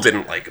still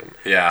didn't like him.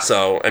 Yeah.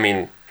 So, I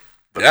mean,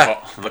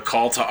 the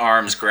Call to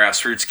Arms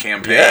grassroots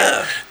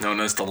campaign, known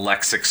as the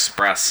Lex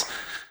Express.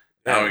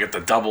 Now we get the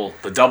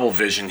double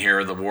vision here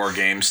of the War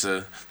Games,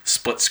 the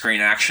split screen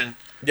action.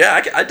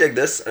 Yeah, I dig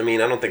this. I mean,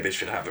 I don't think they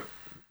should have it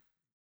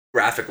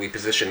graphically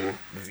positioned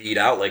V'd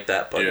out like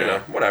that,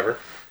 but, whatever.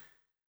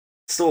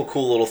 Still a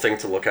cool little thing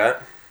to look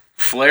at.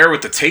 Flair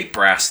with the tape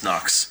brass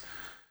knucks.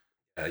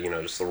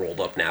 Just the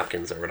rolled up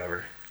napkins or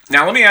whatever.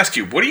 Now, let me ask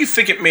you, what do you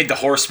think it made the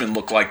Horsemen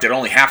look like that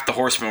only half the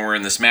Horsemen were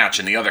in this match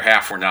and the other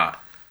half were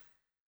not?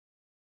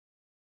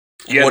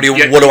 What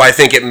do I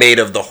think it made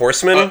of the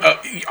Horsemen?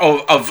 Of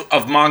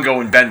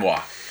Mongo and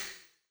Benoit.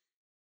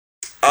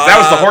 That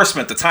was the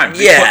Horsemen at the time.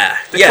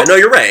 No,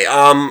 you're right.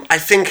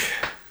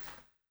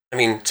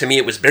 To me,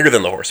 it was bigger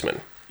than the Horsemen.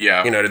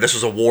 Yeah. This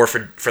was a war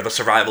for the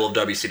survival of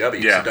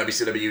WCW. Yeah. So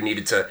WCW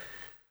needed to,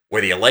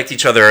 whether you liked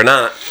each other or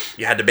not,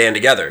 you had to band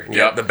together.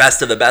 Yeah. The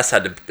best of the best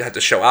had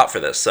to show out for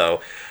this.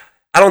 So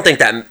I don't think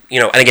that, and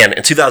again,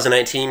 in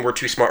 2019, we're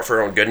too smart for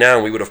our own good now,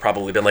 and we would have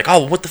probably been like,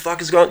 oh, what the fuck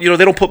is going on?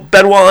 They don't put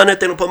Benoit on it,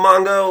 they don't put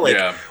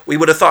Mongo. We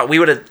would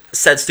have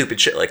said stupid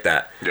shit like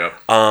that. Yeah.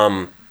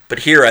 But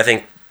here, I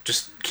think,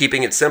 just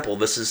keeping it simple,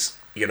 this is,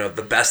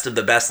 the best of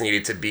the best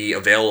needed to be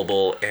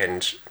available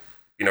and,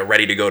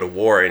 ready to go to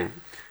war. And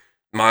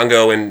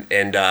Mongo and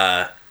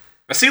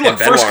see, look,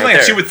 first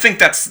glance, you would think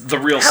that's the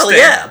real Hell Sting.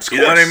 Yeah, of course. You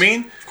know what I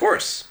mean? Of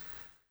course.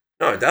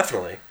 No,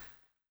 definitely.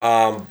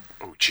 Oh,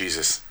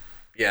 Jesus.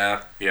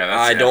 Yeah.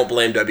 I don't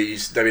blame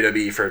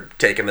WWE for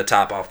taking the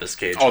top off this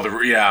cage. Oh,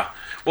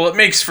 Well, it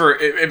makes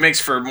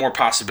for more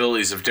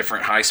possibilities of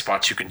different high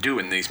spots you can do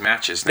in these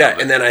matches. Now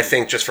and then I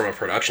think just from a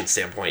production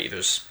standpoint,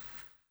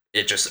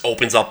 it just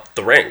opens up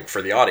the ring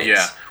for the audience.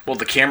 Yeah. Well,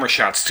 the camera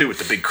shots too, with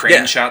the big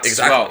crane shots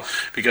exactly. as well.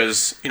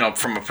 Because,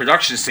 from a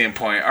production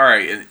standpoint, all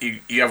right,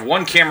 you have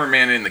one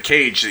cameraman in the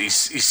cage.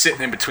 He's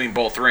sitting in between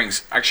both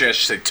rings. Actually, I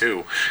should say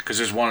two, because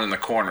there's one in the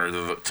corner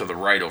to the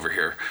right over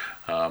here.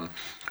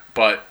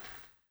 But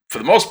for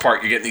the most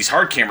part, you're getting these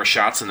hard camera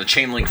shots, and the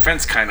chain link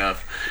fence kind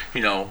of,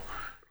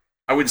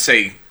 I wouldn't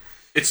say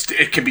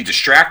it can be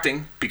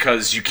distracting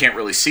because you can't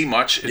really see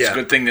much. It's a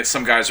good thing that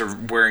some guys are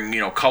wearing,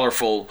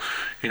 colorful,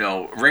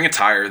 ring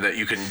attire that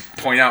you can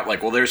point out,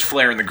 like, well, there's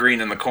Flair in the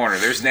green in the corner,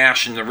 there's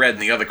Nash in the red in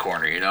the other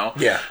corner,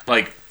 Yeah.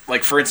 Like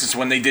for instance,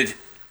 when they did.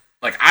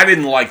 Like, I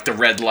didn't like the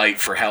red light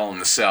for Hell in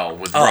the Cell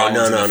with Rollins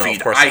and the Fiend.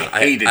 Of course I not.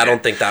 hated it. I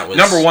don't think that was...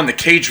 Number one, the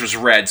cage was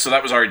red, so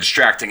that was already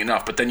distracting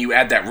enough. But then you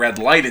add that red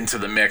light into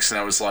the mix, and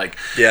I was like,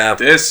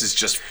 this is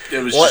just... It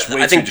was just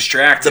way too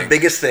distracting. The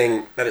biggest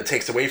thing that it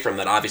takes away from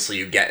that, obviously,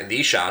 you get in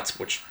these shots,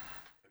 which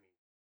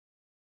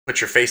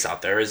put your face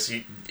out there, is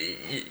you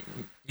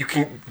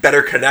can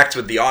better connect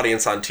with the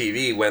audience on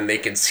TV when they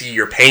can see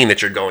your pain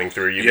that you're going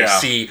through. You can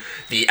see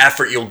the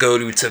effort you'll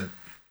go to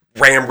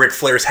ram Ric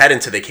Flair's head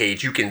into the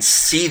cage. You can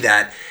see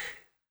that.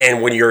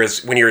 And when you're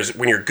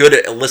good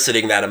at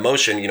eliciting that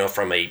emotion,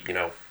 from a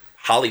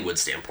Hollywood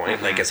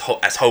standpoint, like as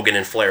Hogan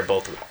and Flair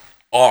both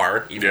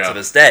are, even to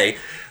this day,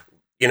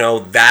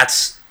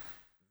 that's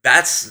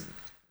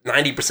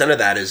 90% of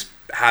that is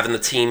having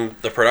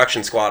the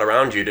production squad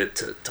around you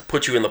to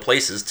put you in the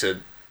places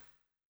to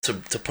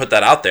put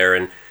that out there.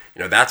 And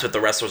that's what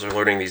the wrestlers are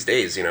learning these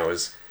days.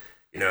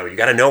 You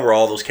got to know where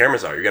all those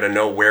cameras are. You got to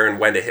know where and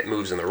when to hit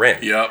moves in the ring.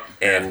 Yep.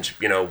 And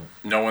know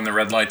when the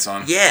red light's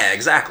on. Yeah,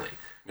 exactly.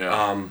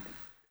 Yeah.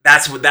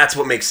 That's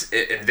what makes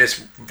it, in this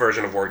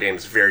version of War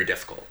Games, very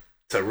difficult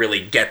to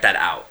really get that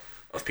out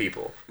of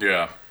people.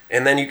 Yeah.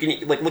 And then you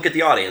can look at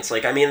the audience.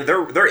 Like, I mean,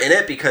 they're in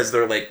it because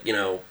they're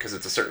because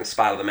it's a certain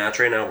spot of the match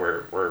right now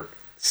where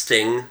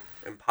Sting,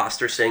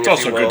 imposter Sting. It's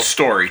also a good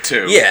story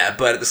too. Yeah,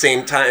 but at the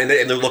same time, and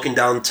they're looking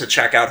down to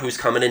check out who's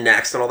coming in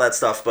next and all that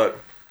stuff. But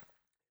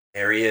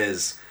there he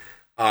is.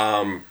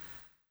 I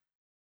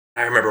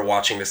remember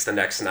watching this the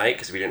next night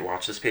because we didn't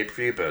watch this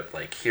pay-per-view,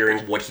 but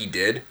hearing what he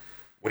did,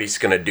 what he's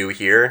gonna do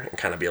here, and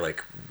kind of be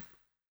like,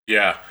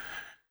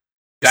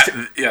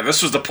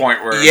 this was the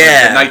point where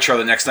the Nitro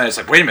the next night is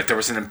like, wait a minute, there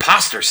was an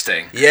imposter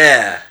Sting.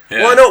 Yeah.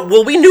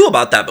 Well, we knew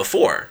about that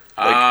before.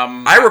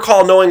 I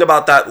recall knowing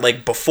about that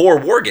before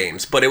War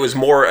Games, but it was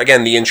more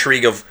again the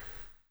intrigue of,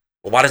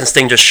 well, why doesn't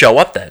Sting just show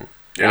up then?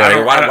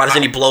 Why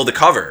doesn't he blow the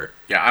cover?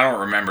 Yeah, I don't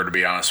remember, to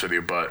be honest with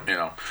you, but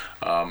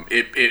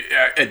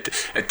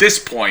at this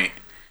point,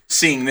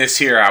 seeing this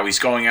here, how he's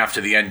going after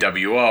the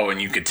NWO,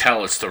 and you could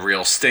tell it's the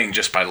real Sting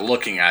just by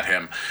looking at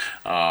him.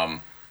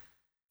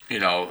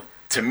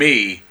 To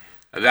me,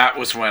 that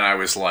was when I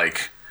was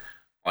like,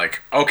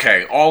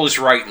 okay, all is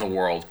right in the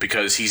world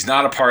because he's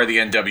not a part of the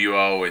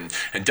NWO, and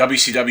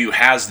WCW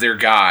has their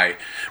guy,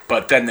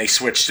 but then they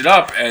switched it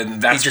up,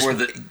 and that's where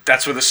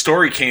the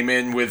story came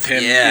in with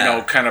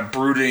him, kind of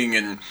brooding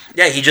and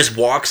he just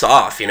walks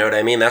off. You know what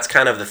I mean? That's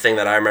kind of the thing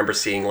that I remember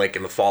seeing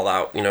in the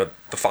fallout. The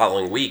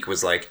following week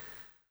was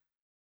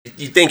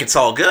you think it's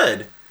all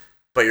good,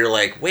 but you're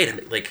like, wait a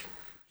minute,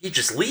 he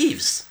just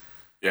leaves.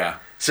 Yeah.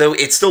 So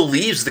it still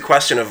leaves the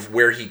question of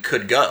where he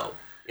could go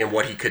and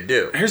what he could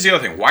do. Here's the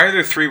other thing. Why are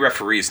there 3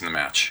 referees in the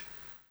match?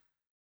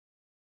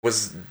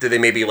 Did they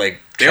maybe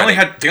They only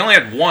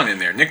had one in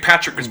there. Nick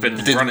Patrick has been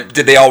running.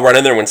 Did they all run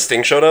in there when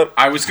Sting showed up?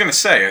 I was gonna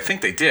say, I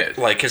think they did.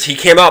 Because he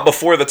came out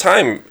before the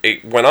time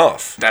it went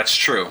off. That's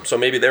true. So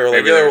maybe they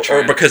were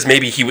or because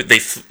maybe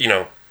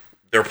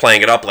they're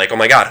playing it up oh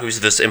my God, who's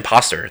this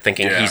imposter?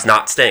 Thinking he's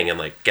not Sting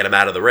and get him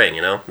out of the ring.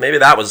 Maybe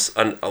that was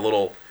a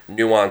little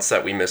nuance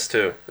that we missed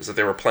too, is that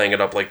they were playing it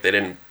up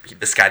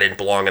this guy didn't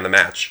belong in the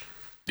match.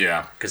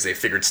 Yeah, because they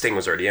figured Sting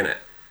was already in it.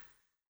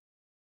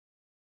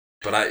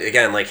 But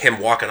him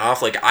walking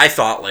off, I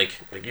thought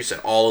like you said,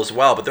 all is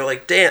well. But they're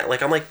damn,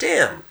 I'm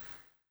damn,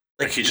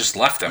 he just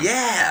left him.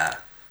 Yeah.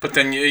 But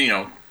then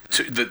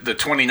the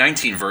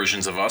 2019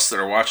 versions of us that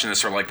are watching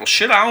this are well,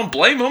 shit, I don't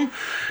blame him.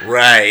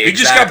 Right. He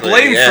just got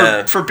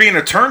blamed for being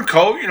a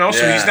turncoat,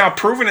 so he's now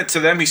proving it to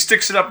them. He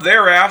sticks it up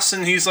their ass,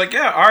 and he's like,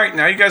 yeah, all right,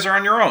 now you guys are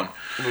on your own.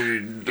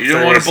 You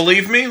don't want to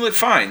believe me?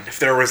 Fine. If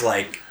there was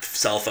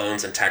cell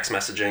phones and text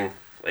messaging,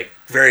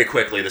 very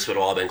quickly this would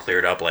have all been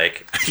cleared up.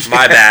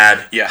 My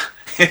bad. Yeah.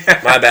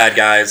 My bad,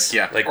 guys.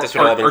 Yeah. This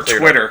would have all been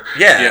cleared Twitter. up.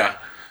 Yeah.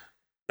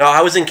 No,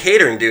 I was in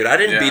catering, dude. I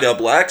didn't beat up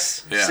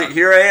Lex. Yeah. See,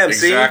 here I am.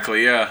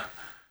 Exactly. Yeah.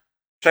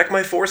 Check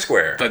my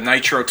Foursquare. The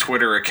Nitro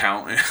Twitter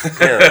account.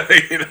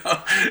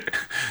 Yeah.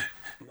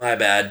 My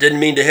bad. Didn't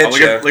mean to hit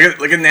you.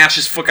 Look at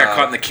Nash's foot got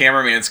caught in the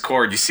cameraman's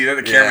cord. You see that?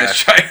 The cameraman's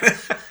trying.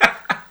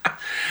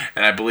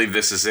 And I believe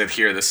this is it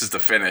here. This is the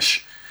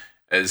finish,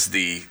 as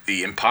the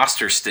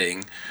imposter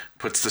Sting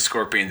puts the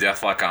Scorpion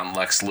Deathlock on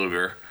Lex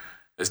Luger,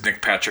 as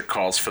Nick Patrick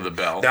calls for the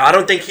bell. No, I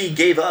don't think he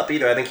gave up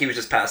either. I think he was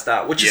just passed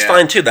out, which is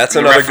fine too. That's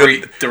another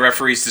good. The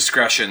referee's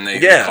discretion. They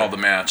call the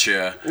match.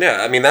 Yeah.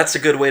 Yeah, I mean that's a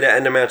good way to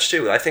end a match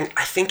too. I think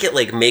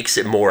it makes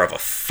it more of a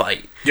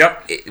fight.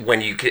 Yep.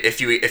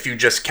 If you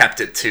just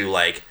kept it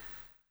to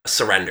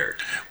surrender.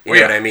 You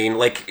know what I mean?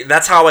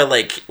 That's how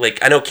I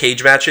I know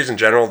cage matches in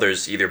general,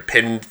 there's either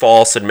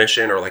pinfall,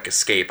 submission, or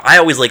escape. I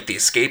always like the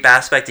escape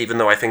aspect, even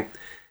though I think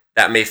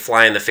that may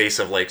fly in the face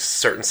of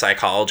certain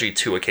psychology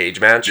to a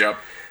cage match. Yep.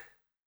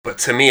 But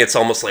to me, it's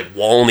almost like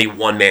only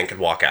one man could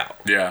walk out.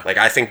 Yeah. Like,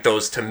 I think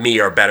those, to me,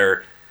 are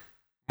better,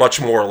 much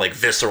more, like,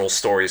 visceral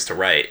stories to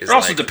write. It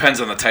also depends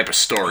on the type of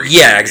story.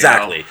 Yeah,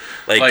 exactly. You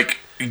know? Like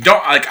you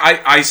don't, like,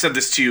 I said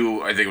this to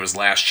you, I think it was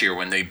last year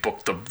when they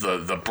booked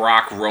the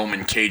Brock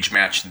Roman cage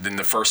match in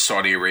the first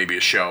Saudi Arabia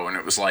show, and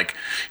it was like,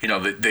 you know,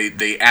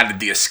 they added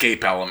the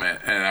escape element,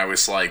 and I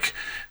was like,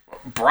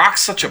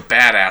 Brock's such a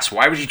badass.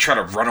 Why would he try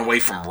to run away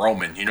from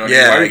Roman? You know what I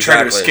mean? Why would he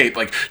try to escape?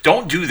 Like,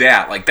 don't do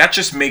that. Like, that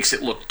just makes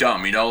it look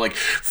dumb, you know? Like,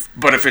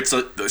 but if it's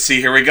see,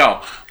 here we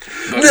go.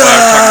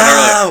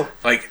 No!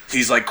 Like,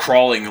 he's like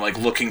crawling, like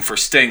looking for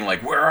Sting.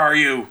 Like, where are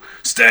you,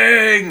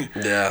 Sting?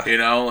 Yeah. You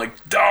know, like,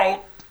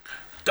 don't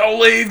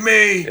leave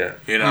me. Yeah.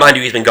 You know, mind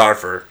you, he's been gone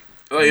for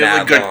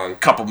a good long.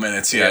 couple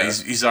minutes. Yeah,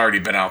 he's already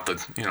been out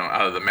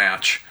of the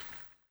match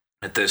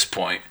at this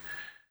point.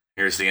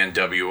 Here's the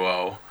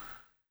NWO.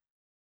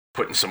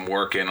 Putting some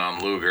work in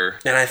on Luger.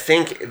 And I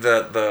think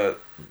the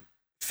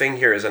thing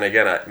here is, and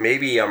again,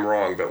 maybe I'm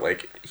wrong, but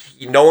like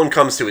no one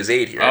comes to his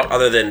aid here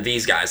other than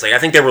these guys. Like I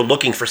think they were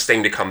looking for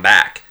Sting to come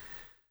back,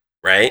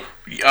 right?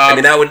 I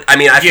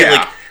feel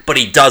like, but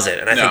he doesn't,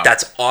 and I think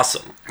that's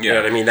awesome. You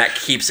know what I mean? That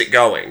keeps it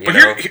going. But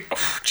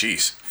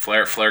jeez,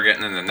 Flair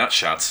getting in the nut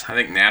shots. I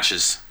think Nash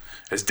is,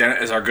 as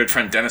our good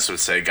friend Dennis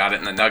would say, got it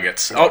in the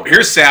nuggets. Oh,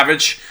 here's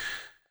Savage.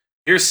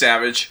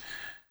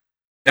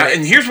 Now,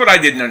 and here's what I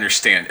didn't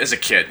understand as a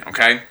kid,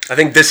 okay? I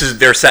think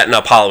they're setting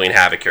up Halloween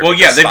Havoc here. Well,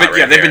 yeah,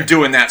 they've been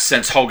doing that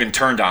since Hogan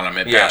turned on him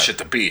at Bash at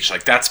the Beach.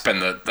 Like that's been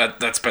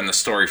the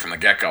story from the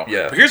get-go.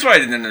 Yeah. But here's what I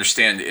didn't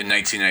understand in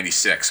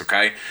 1996,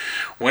 okay?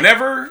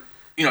 Whenever,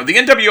 you know, the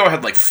NWO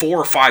had like 4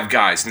 or 5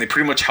 guys and they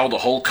pretty much held a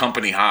whole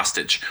company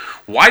hostage.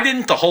 Why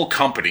didn't the whole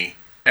company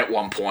at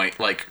one point,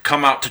 like,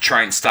 come out to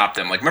try and stop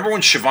them? Like, remember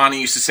when Shivani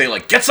used to say,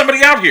 like, get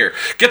somebody out here,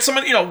 get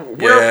somebody, you know,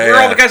 where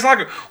are all the guys in the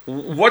locker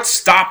room? What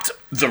stopped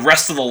the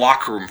rest of the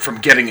locker room from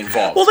getting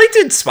involved? Well, they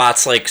did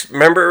spots, like,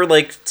 remember,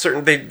 like,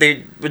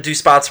 they would do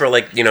spots where,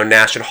 like, you know,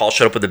 Nash and Hall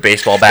showed up with the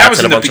baseball bats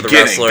and a bunch of the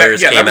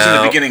wrestlers came out. That was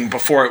in the beginning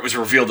before it was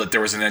revealed that there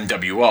was an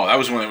NWO. That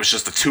was when it was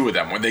just the 2 of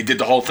them, when they did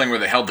the whole thing where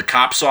they held the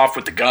cops off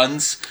with the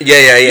guns.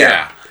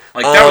 Yeah.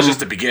 Like, that was just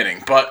the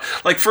beginning. But,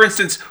 like, for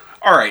instance,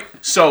 all right,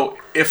 so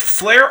if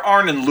Flair,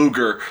 Arn, and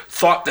Luger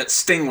thought that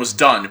Sting was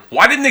done,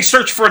 why didn't they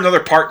search for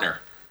another partner?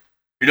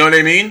 You know what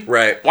I mean?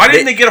 Right. Why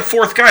didn't they get a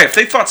 4th guy? If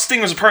they thought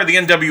Sting was a part of the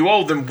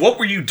NWO, then what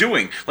were you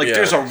doing? Like,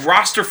 there's a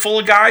roster full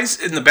of guys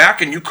in the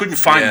back, and you couldn't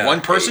find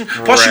one person?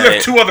 Plus, you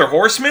have 2 other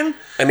horsemen?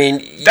 I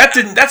mean...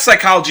 That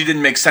psychology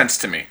didn't make sense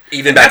to me.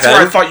 Even back then? That's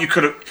where I thought you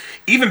could have...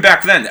 Even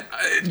back then,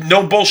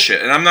 no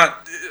bullshit, and I'm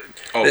not...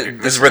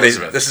 This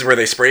is where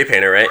they spray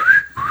paint it, right?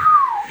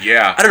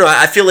 Yeah. I don't know.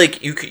 I feel like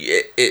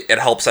it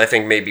helps, I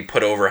think, maybe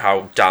put over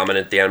how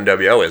dominant the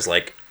NWO is.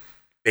 Like,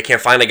 they can't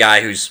find a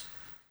guy who's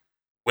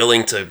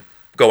willing to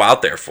go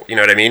out there for, you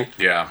know what I mean?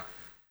 Yeah.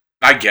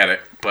 I get it.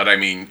 But, I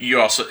mean,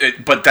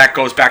 but that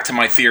goes back to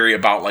my theory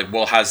about, like,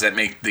 well, how does that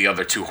make the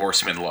other 2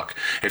 horsemen look?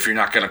 If you're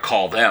not going to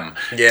call them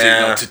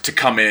to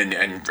come in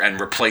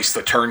and replace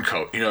the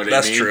turncoat. You know what I mean?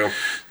 That's true.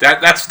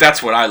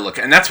 That's what I look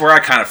at. And that's where I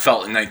kind of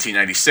felt in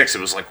 1996.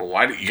 It was like, well,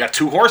 why you got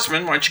 2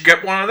 horsemen? Why don't you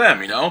get one of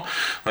them, you know?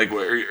 Like,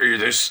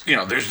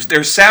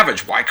 there's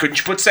Savage. Why couldn't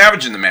you put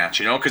Savage in the match,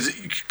 you know? Because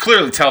you could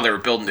clearly tell they were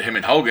building to him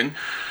and Hogan.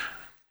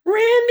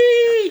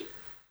 Randy!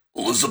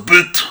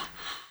 Elizabeth!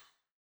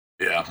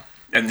 Yeah.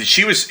 And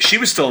she was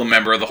still a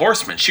member of the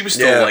Horsemen. She was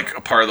still like a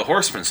part of the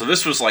Horsemen. So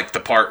this was like the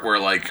part where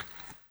like,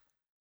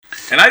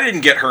 and I didn't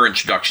get her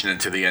introduction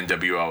into the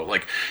NWO.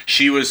 Like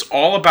she was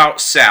all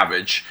about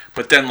Savage,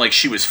 but then like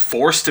she was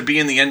forced to be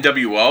in the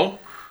NWO.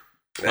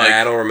 Like,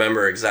 I don't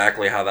remember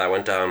exactly how that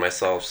went down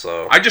myself.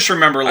 So I just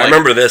remember like I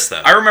remember this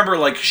though. I remember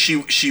like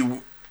she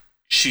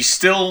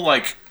still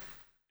like.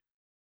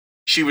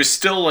 She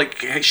still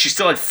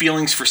had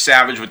feelings for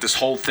Savage with this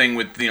whole thing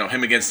with, you know,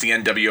 him against the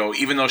NWO,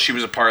 even though she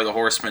was a part of the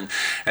Horsemen.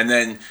 And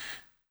then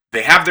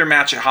they have their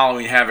match at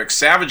Halloween Havoc.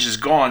 Savage is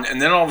gone,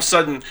 and then all of a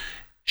sudden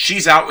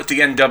she's out with the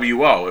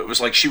NWO. It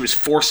was like she was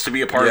forced to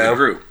be a part of the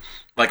group.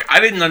 Like,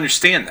 I didn't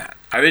understand that.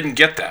 I didn't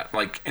get that.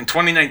 Like, in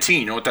 2019,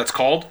 you know what that's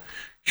called?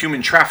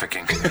 Human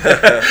trafficking.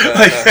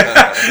 Like,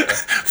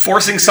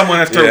 forcing someone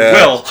at their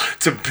will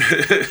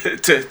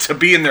to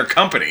be in their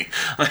company.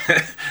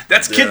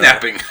 That's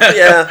kidnapping.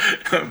 Part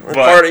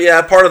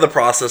of the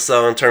process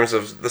though, in terms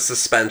of the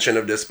suspension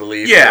of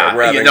disbelief.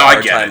 I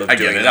get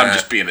it. I'm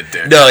just being a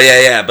dick.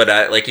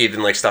 But like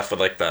even like stuff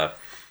with like the,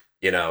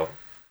 you know,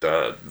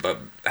 the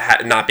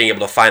not being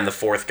able to find the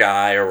 4th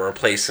guy or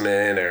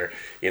replacement or,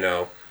 you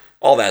know,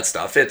 all that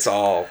stuff. It's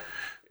the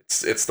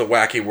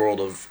wacky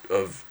world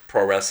of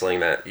pro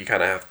wrestling that you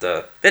kind of have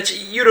to, that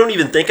you don't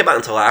even think about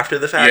until after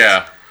the fact.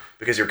 Yeah.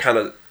 Because you're kind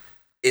of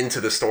into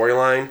the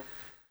storyline.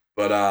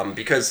 But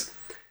because,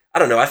 I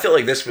don't know, I feel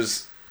like this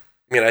was,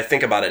 I mean, I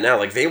think about it now,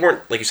 like they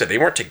weren't, like you said, they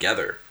weren't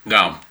together.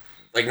 No.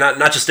 Like not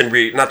just in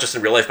real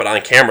life, but on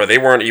camera. They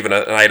weren't even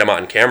an item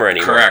on camera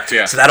anymore. Correct,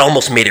 yeah. So that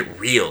almost made it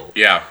real.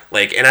 Yeah.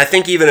 Like, and I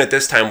think even at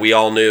this time, we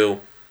all knew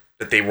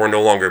that they were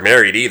no longer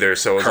married either.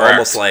 So it was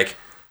almost like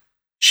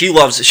she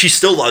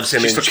still loves him.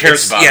 She and still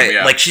cares about him,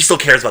 yeah. Like, she still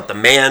cares about the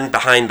man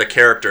behind the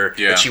character,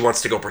 Yeah. and she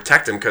wants to go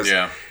protect him, because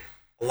Yeah.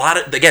 a lot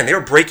of, again, they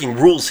were breaking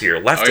rules here,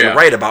 left Oh, yeah. and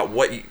right, about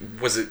what,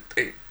 was it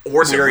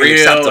ordinary,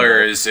 Is it real acceptable?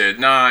 or is it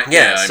not?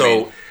 Yeah, I so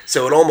mean,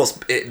 so it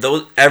almost,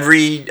 those,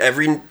 every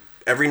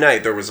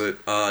night there was a,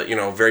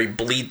 very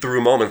bleed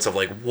through moments of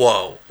like,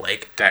 whoa,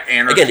 like that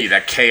anarchy, again,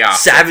 that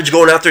chaos. Savage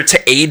going out there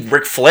to aid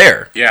Ric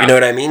Flair. Yeah. You know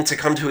what I mean? To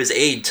come to his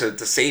aid, to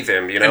save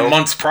him, you know? And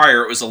months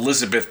prior, it was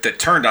Elizabeth that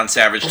turned on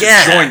Savage to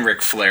Yeah. join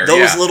Ric Flair.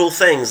 Those yeah. little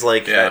things,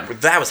 like, Yeah.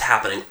 that was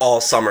happening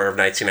all summer of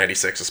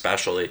 1996,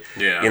 especially.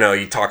 Yeah. You know,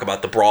 you talk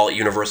about the brawl at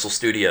Universal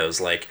Studios,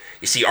 like,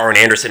 you see Arn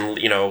Anderson,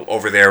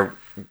 over there,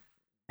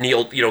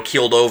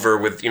 keeled over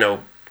with,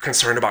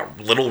 concerned about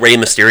little Rey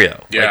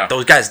Mysterio. Yeah. Like,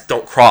 those guys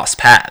don't cross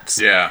paths.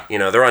 Yeah.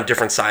 They're on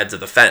different sides of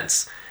the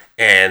fence.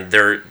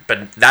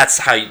 But that's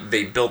how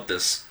they built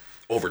this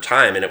over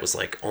time, and it was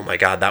like, oh my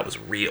God, that was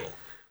real.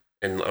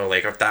 And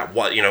like, if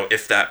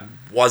that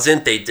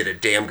wasn't, they did a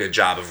damn good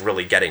job of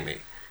really getting me.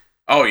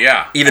 Oh,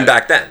 yeah. Even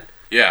back then.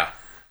 Yeah.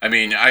 I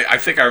mean, I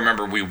think I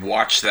remember we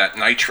watched that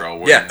Nitro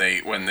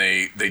when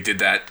they did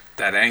that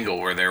angle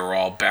where they were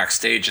all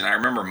backstage, and I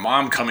remember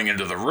Mom coming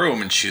into the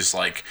room and she's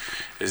like,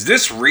 "Is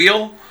this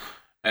real?"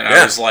 And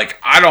I was like,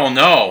 "I don't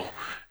know."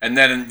 And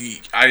then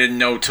I didn't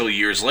know till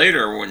years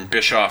later when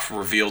Bischoff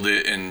revealed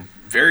it in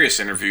various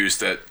interviews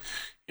that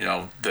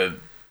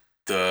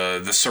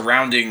the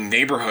surrounding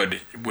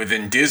neighborhood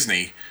within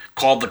Disney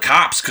called the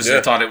cops because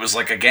they thought it was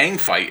like a gang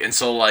fight, and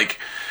so like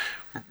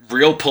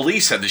real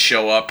police had to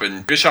show up.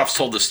 And Bischoff's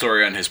told the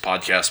story on his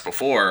podcast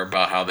before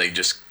about how they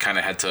just kind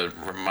of had to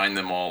remind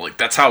them all, like,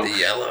 that's how the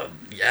yellow,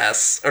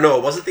 yes, or no,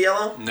 was it the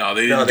yellow? No,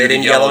 they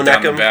didn't yellow neck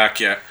down him the back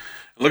yet.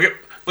 Look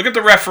at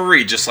the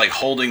referee just like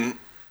holding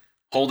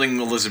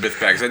Elizabeth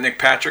back. Is that Nick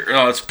Patrick?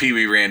 No, it's Pee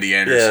Wee Randy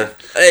Anderson.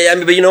 Yeah, hey, I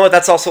mean, but you know what?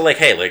 That's also like,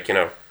 hey, like,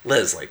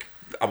 Liz, like,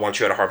 I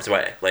want you out of harm's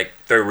way. Like,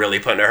 they're really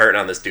putting a hurt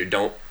on this dude.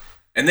 Don't.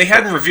 And they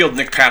hadn't revealed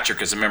Nick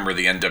Patrick as a member of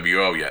the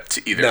NWO yet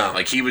either. No.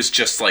 Like, he was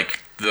just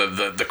like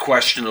the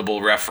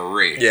questionable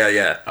referee.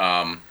 Yeah.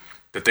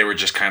 That they were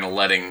just kind of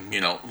letting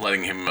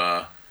him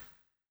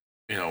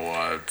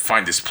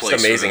find his place.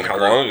 It's amazing how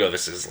long ago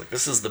this is. Like,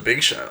 this is the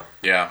Big Show.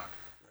 Yeah.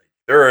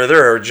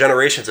 There are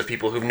generations of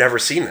people who've never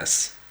seen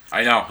this.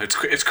 I know,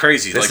 it's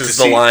crazy. This is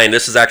the line.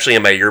 This is actually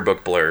in my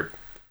yearbook blurb.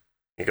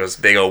 He goes,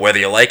 they go, whether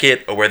you like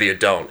it or whether you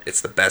don't,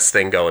 it's the best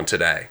thing going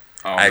today.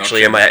 Oh,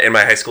 actually, in my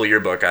high school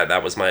yearbook,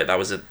 that was my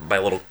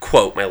little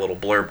quote, my little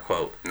blurb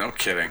quote. No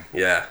kidding.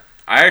 Yeah.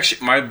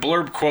 My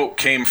blurb quote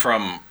came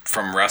from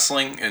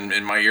wrestling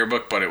in my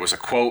yearbook, but it was a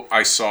quote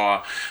I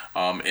saw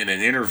in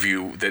an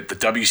interview that the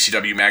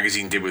WCW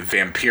magazine did with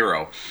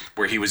Vampiro,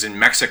 where he was in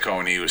Mexico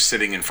and he was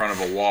sitting in front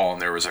of a wall,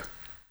 and there was a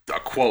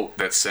quote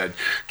that said,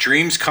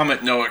 "Dreams come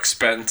at no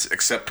expense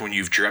except when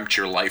you've dreamt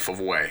your life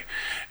away."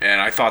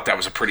 And I thought that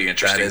was a pretty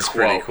interesting that is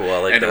quote. Pretty cool. I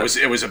like and that.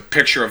 it was a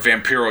picture of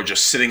Vampiro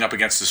just sitting up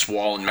against this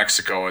wall in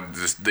Mexico, and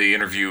the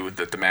interview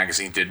that the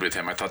magazine did with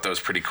him, I thought that was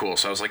pretty cool.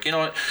 So I was like, you know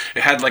what?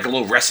 It had like a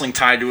little wrestling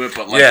tie to it,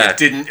 but like it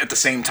didn't at the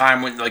same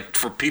time, when like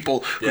for people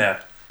who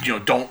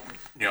don't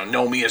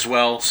know me as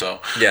well. So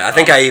yeah, I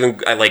think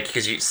I like,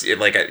 because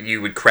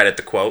you would credit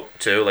the quote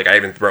too. Like, I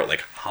even wrote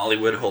like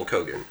Hollywood Hulk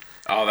Hogan.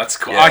 Oh, that's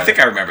cool. Yeah. I think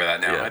I remember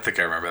that now. Yeah.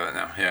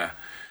 Yeah.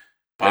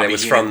 And it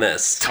was Heenan, from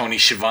this. Tony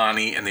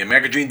Schiavone and the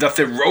Omega Dream,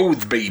 Dusty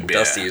Rhodes, baby.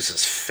 Dusty is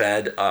just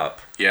fed up.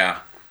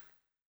 Yeah.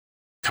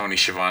 Tony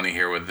Schiavone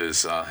here with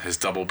his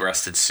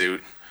double-breasted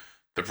suit,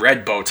 the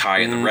red bow tie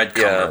and the red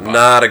collar.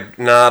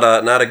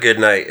 Not a good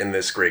night in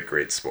this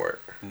great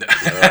sport. No,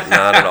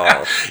 not at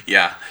all.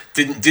 Yeah,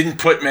 didn't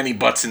put many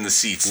butts in the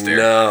seats there.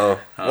 No.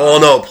 Well,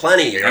 no,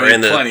 plenty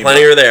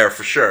are there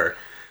for sure,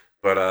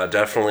 but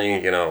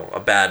definitely a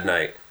bad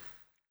night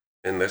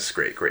in this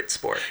great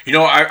sport.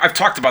 I've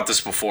talked about this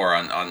before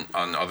on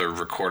other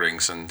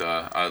recordings, and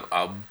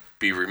I'll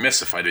be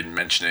remiss if I didn't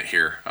mention it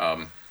here.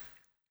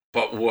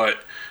 But what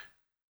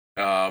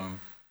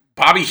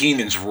Bobby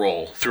Heenan's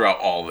role throughout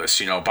all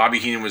this, Bobby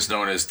Heenan was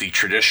known as the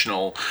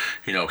traditional,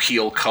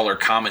 heel color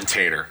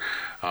commentator,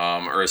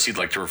 or as he'd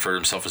like to refer to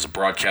himself, as a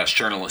broadcast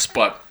journalist,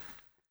 but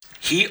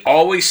he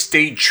always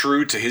stayed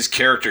true to his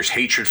character's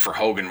hatred for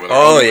Hogan, whether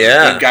Hogan was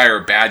a good guy or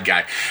a bad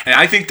guy. And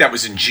I think that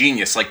was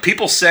ingenious. Like,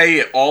 people say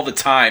it all the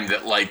time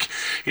that, like,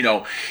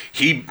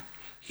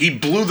 he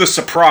blew the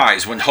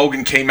surprise when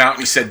Hogan came out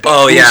and he said,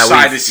 whose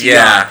side is he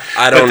on?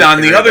 But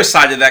on the other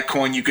side of that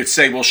coin, you could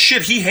say, well,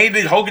 shit, he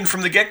hated Hogan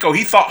from the get-go.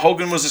 He thought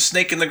Hogan was a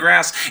snake in the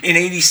grass in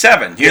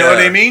 87. You know what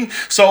I mean?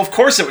 So, of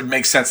course, it would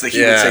make sense that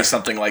he would say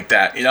something like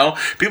that,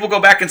 People go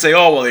back and say,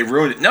 oh, well, they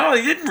ruined it. No,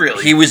 they didn't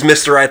really. He was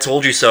Mr. I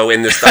Told You So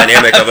in this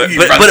dynamic of it.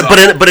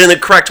 but in the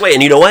correct way.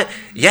 And you know what?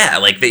 Yeah,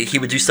 like, he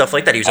would do stuff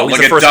like that. He was always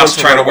the first one to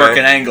trying to work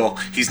an angle.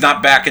 He's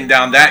not backing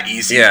down that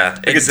easy. Yeah.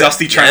 Look at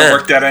Dusty trying to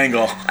work that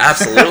angle.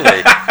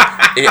 Absolutely.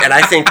 And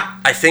I think,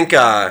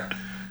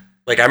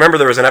 like, I remember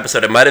there was an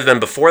episode, it might have been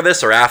before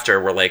this or after,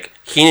 where, like,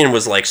 Heenan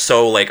was, like,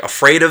 so, like,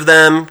 afraid of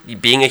them,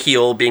 being a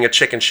heel, being a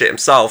chicken shit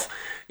himself,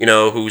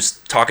 who's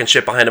talking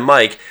shit behind a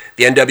mic.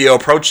 The NWO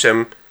approached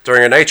him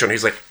during a Nitro, and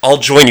he's like, "I'll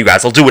join you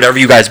guys. I'll do whatever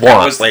you guys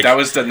want." That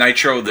was the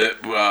Nitro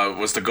that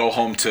was the go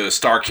home to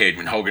Starrcade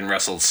when Hogan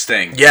wrestled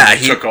Sting. Yeah,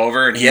 he took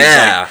over, and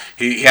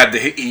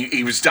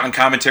he was on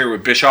commentary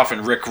with Bischoff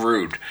and Rick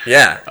Rude.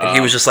 Yeah, and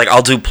he was just like,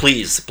 "I'll do,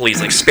 please,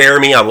 like spare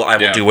me. I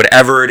will do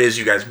whatever it is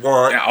you guys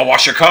want. Yeah, I'll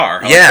wash your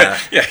car." Yeah,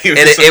 yeah.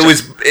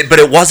 But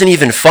it wasn't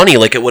even funny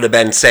like it would have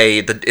been, say,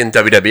 in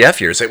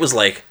WWF years. It was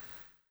like,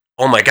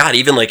 oh my god,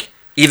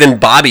 even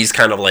Bobby's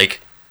kind of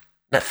like.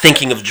 Not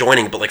thinking of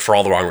joining, but like for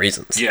all the wrong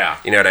reasons. Yeah.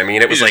 You know what I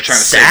mean? It was like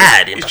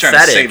sad and he's pathetic.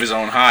 Trying to save his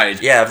own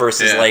hide. Yeah,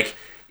 versus like,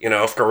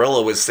 if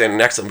Gorilla was standing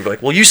next to him, he'd be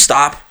like, "Will you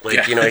stop?"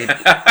 Like,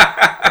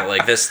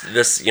 like this,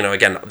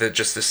 again,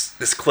 just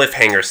this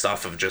cliffhanger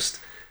stuff of just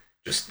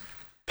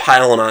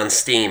piling on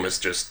steam is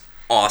just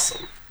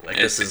awesome. Like,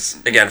 this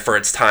is, again, for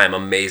its time,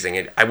 amazing.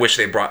 And I wish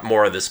they brought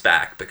more of this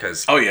back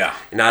because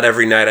not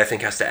every night I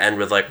think has to end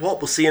with like, "Well,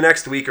 we'll see you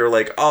next week," or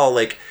like, "Oh,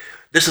 like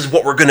this is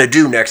what we're gonna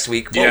do next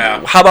week."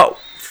 Well, how about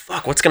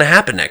what's going to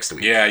happen next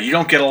week? Yeah, you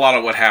don't get a lot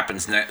of what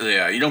happens next.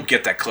 Yeah, you don't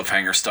get that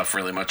cliffhanger stuff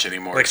really much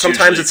anymore. Like,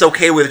 sometimes it's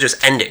okay with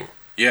just ending.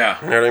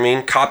 Yeah. You know what I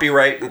mean?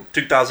 Copyright in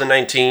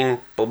 2019,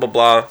 blah, blah,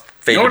 blah.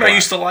 You know what I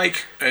used to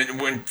like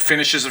when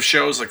finishes of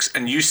shows, like,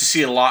 and you used to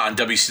see it a lot on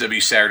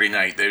WCW Saturday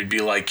Night. They would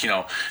be like,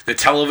 the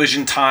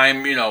television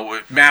time,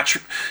 match,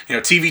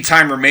 TV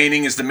time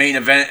remaining is the main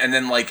event, and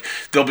then like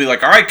they'll be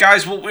like, all right,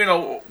 guys,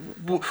 we'll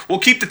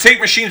keep the tape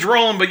machines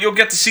rolling, but you'll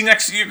get to see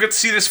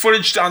this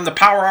footage on the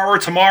Power Hour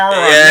tomorrow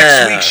or on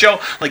next week's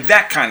show, like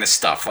that kind of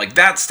stuff. Like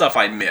that stuff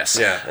I miss.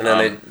 Yeah, and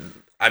then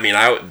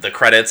the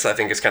credits I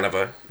think is kind of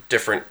a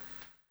different.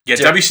 Yeah,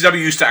 WCW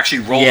used to actually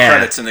roll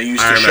credits, and they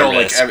used to show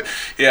like,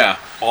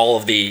 all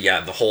of the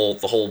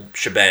whole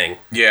shebang.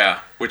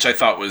 Yeah, which I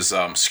thought was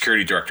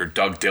security director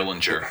Doug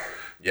Dillinger.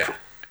 Yeah,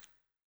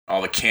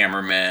 all the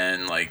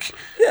cameramen, like.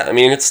 Yeah, I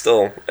mean it's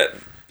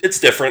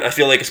different. I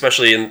feel like,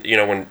 especially in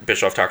when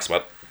Bischoff talks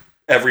about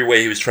every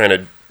way he was trying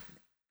to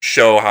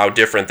show how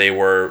different they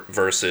were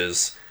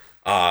versus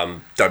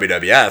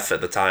WWF at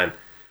the time.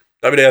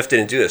 WWF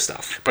didn't do this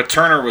stuff. But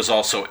Turner was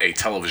also a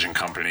television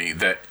company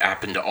that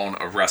happened to own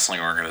a wrestling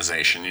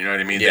organization. You know what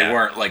I mean? Yeah. They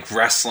weren't like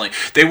wrestling.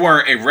 They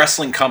weren't a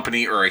wrestling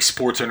company or a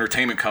sports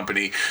entertainment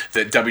company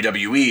that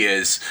WWE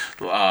is,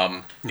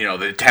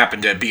 that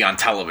happened to be on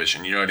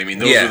television. You know what I mean?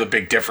 Those are the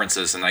big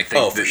differences. And I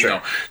think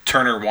that,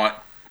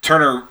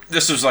 Turner,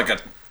 this was like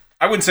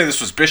I wouldn't say this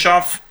was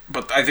Bischoff,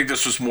 but I think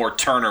this was more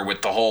Turner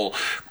with the whole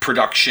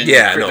production,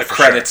 the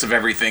credits of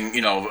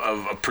everything,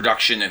 of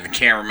production and the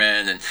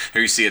cameraman. And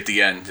here you see at the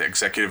end,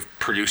 executive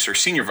producer,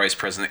 senior vice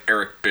president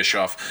Eric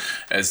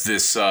Bischoff, as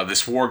this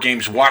War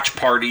Games watch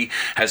party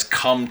has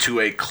come to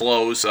a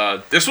close.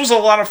 This was a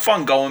lot of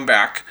fun going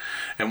back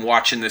and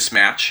watching this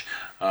match.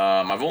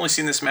 I've only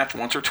seen this match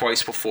once or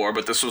twice before,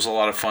 but this was a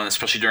lot of fun,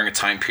 especially during a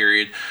time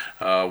period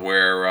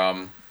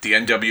where the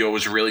NWO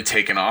was really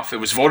taken off. It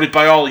was voted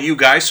by all of you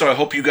guys, so I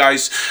hope you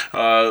guys,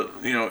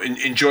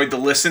 enjoyed the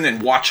listen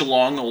and watch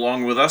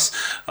along with us.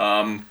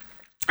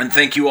 And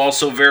thank you all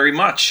so very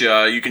much.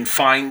 You can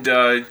find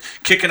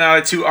Kicking Out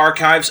at 2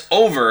 archives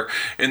over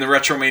in the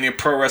Retromania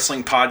Pro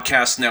Wrestling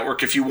Podcast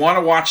Network. If you want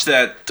to watch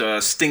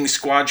that Sting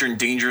Squadron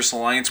Dangerous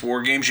Alliance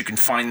War Games, you can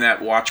find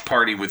that watch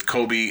party with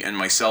Kobe and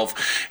myself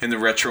in the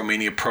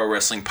Retromania Pro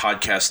Wrestling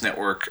Podcast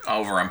Network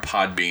over on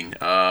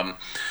Podbean.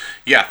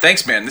 Yeah,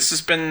 thanks, man. This has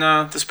been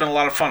a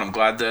lot of fun. I'm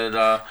glad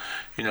that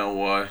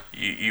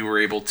you were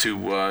able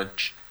to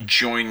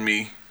join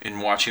me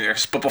in watching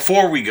this. But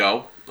before we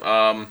go,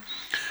 by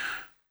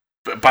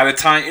the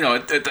time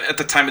at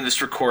the time of this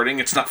recording,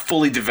 it's not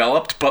fully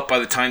developed. But by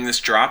the time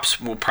this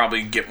drops, we'll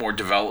probably get more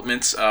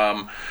developments.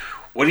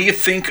 What do you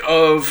think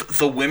of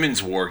the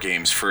women's War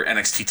Games for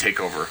NXT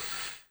Takeover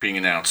being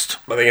announced?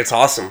 I think it's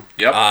awesome.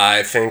 Yep.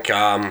 I think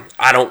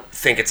I don't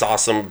think it's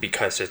awesome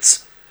because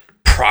it's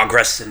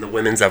progress in the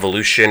women's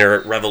evolution or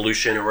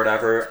revolution or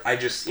whatever. I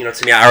just,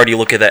 to me, I already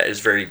look at that as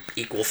very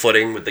equal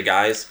footing with the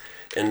guys,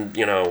 and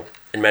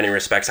in many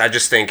respects, I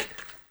just think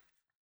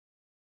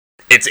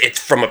it's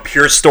from a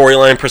pure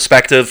storyline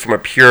perspective, from a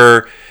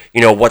pure,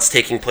 what's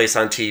taking place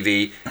on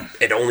TV.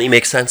 It only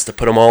makes sense to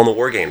put them all in the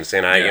War Games,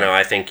 and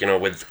I think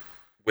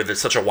with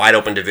such a wide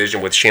open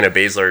division with Shayna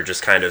Baszler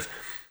just kind of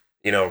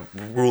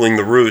ruling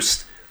the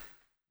roost,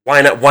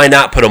 why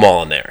not put them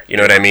all in there? You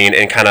know what I mean?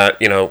 And kind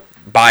of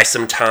buy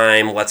some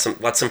time, let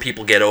some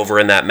people get over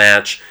in that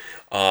match,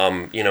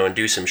 and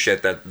do some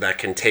shit that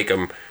can take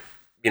them,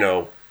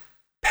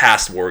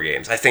 past War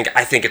Games. I think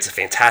it's a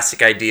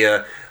fantastic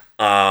idea,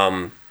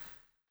 and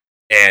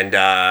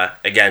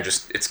again,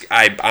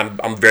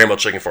 I'm very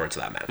much looking forward to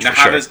that match. Now,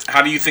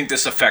 how do you think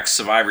this affects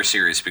Survivor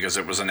Series? Because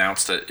it was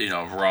announced that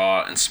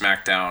Raw and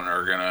SmackDown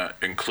are gonna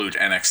include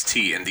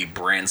NXT in the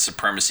brand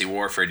supremacy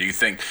warfare. Do you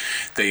think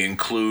they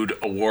include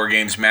a War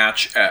Games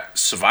match at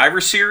Survivor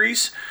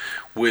Series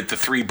with the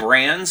three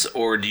brands,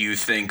 or do you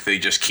think they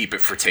just keep it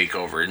for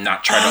TakeOver and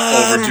not try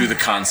to overdo the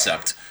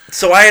concept?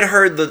 So I had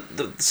heard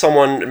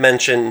someone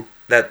mention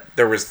that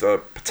there was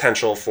the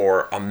potential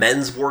for a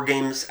men's War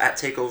Games at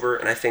TakeOver,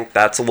 and I think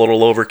that's a little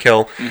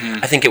overkill.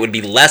 I think it would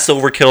be less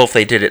overkill if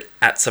they did it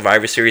at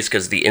Survivor Series,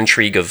 because the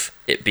intrigue of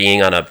it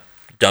being on a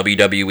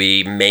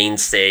WWE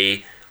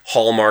mainstay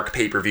Hallmark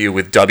pay-per-view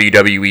with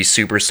WWE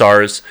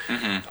superstars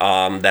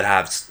that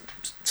have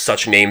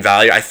such name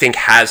value, I think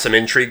has some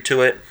intrigue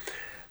to it.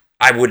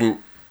 I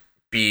wouldn't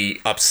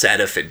be upset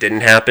if it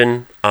didn't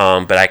happen,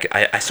 but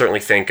I certainly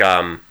think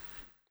I'm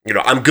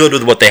good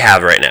with what they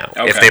have right now.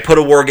 Okay. If they put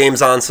a War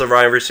Games on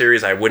Survivor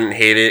Series, I wouldn't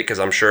hate it, because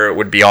I'm sure it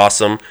would be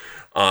awesome.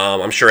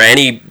 I'm sure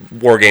any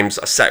War Games,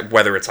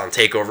 whether it's on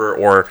TakeOver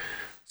or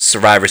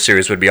Survivor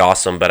Series, would be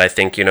awesome. But I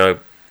think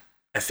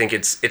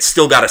it's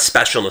still got a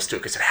specialness to it,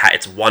 because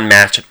it's one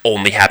match. It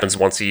only happens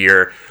once a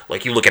year.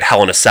 Like, you look at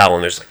Hell in a Cell,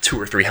 and there's like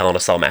 2 or 3 Hell in a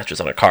Cell matches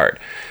on a card.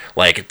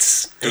 Like,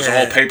 there's a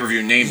whole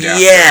pay-per-view named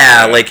after.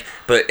 Yeah,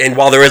 and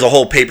while there is a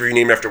whole pay-per-view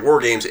named after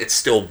War Games, it's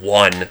still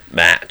one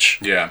match.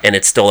 Yeah. And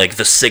it's still like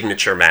the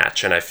signature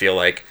match, and I feel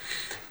like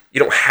you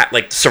don't have,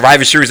 like,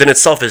 Survivor Series in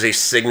itself is a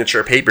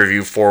signature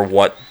pay-per-view for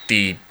what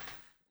the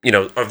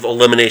of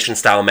elimination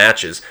style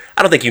matches.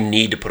 I don't think you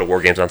need to put a War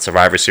Games on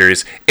Survivor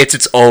Series. It's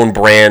its own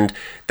brand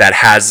that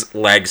has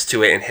legs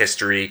to it and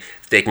history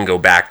they can go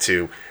back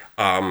to.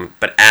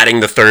 But adding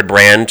the third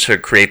brand to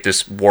create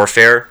this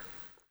warfare,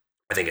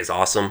 I think is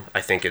awesome.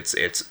 I think it's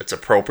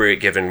appropriate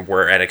given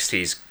where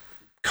NXT's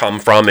come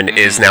from and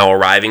is now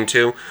arriving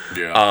to.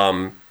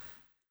 Yeah.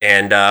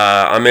 And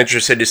I'm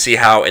interested to see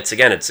how it's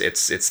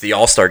the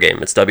All-Star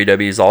game. It's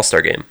WWE's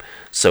All-Star game,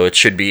 so it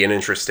should be an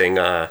interesting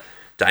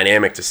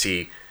dynamic to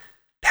see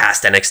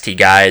past NXT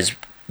guys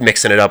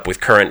mixing it up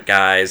with current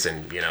guys,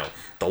 and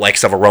the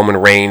likes of a Roman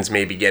Reigns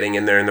maybe getting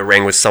in there in the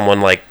ring with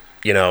someone like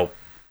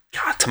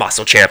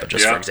Tommaso Ciampa,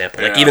 for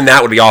example. Like, even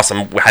that would be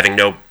awesome, having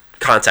no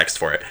context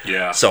for it.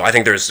 Yeah. So I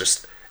think there's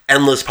just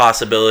endless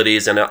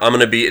possibilities, and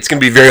it's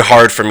gonna be very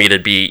hard for me to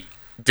be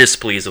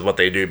displeased with what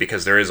they do,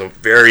 because there is a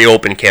very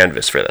open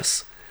canvas for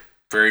this.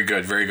 Very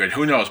good, very good.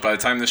 Who knows? By the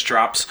time this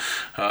drops,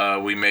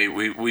 we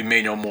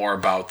may know more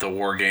about the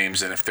War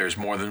Games, and if there's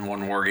more than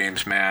one War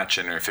Games match,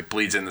 and if it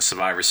bleeds in the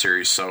Survivor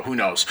Series. So who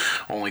knows?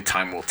 Only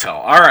time will tell.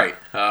 All right.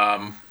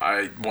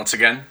 Once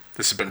again,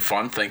 this has been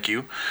fun. Thank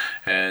you,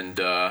 and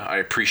I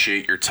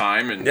appreciate your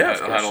time. And I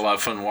had a lot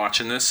of fun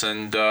watching this.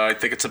 And I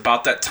think it's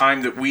about that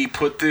time that we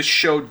put this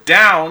show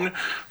down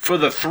for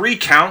the 3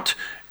 count.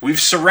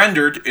 We've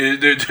surrendered.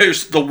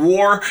 There's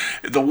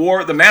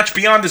the match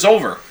beyond is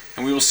over,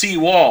 and we will see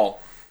you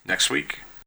all next week.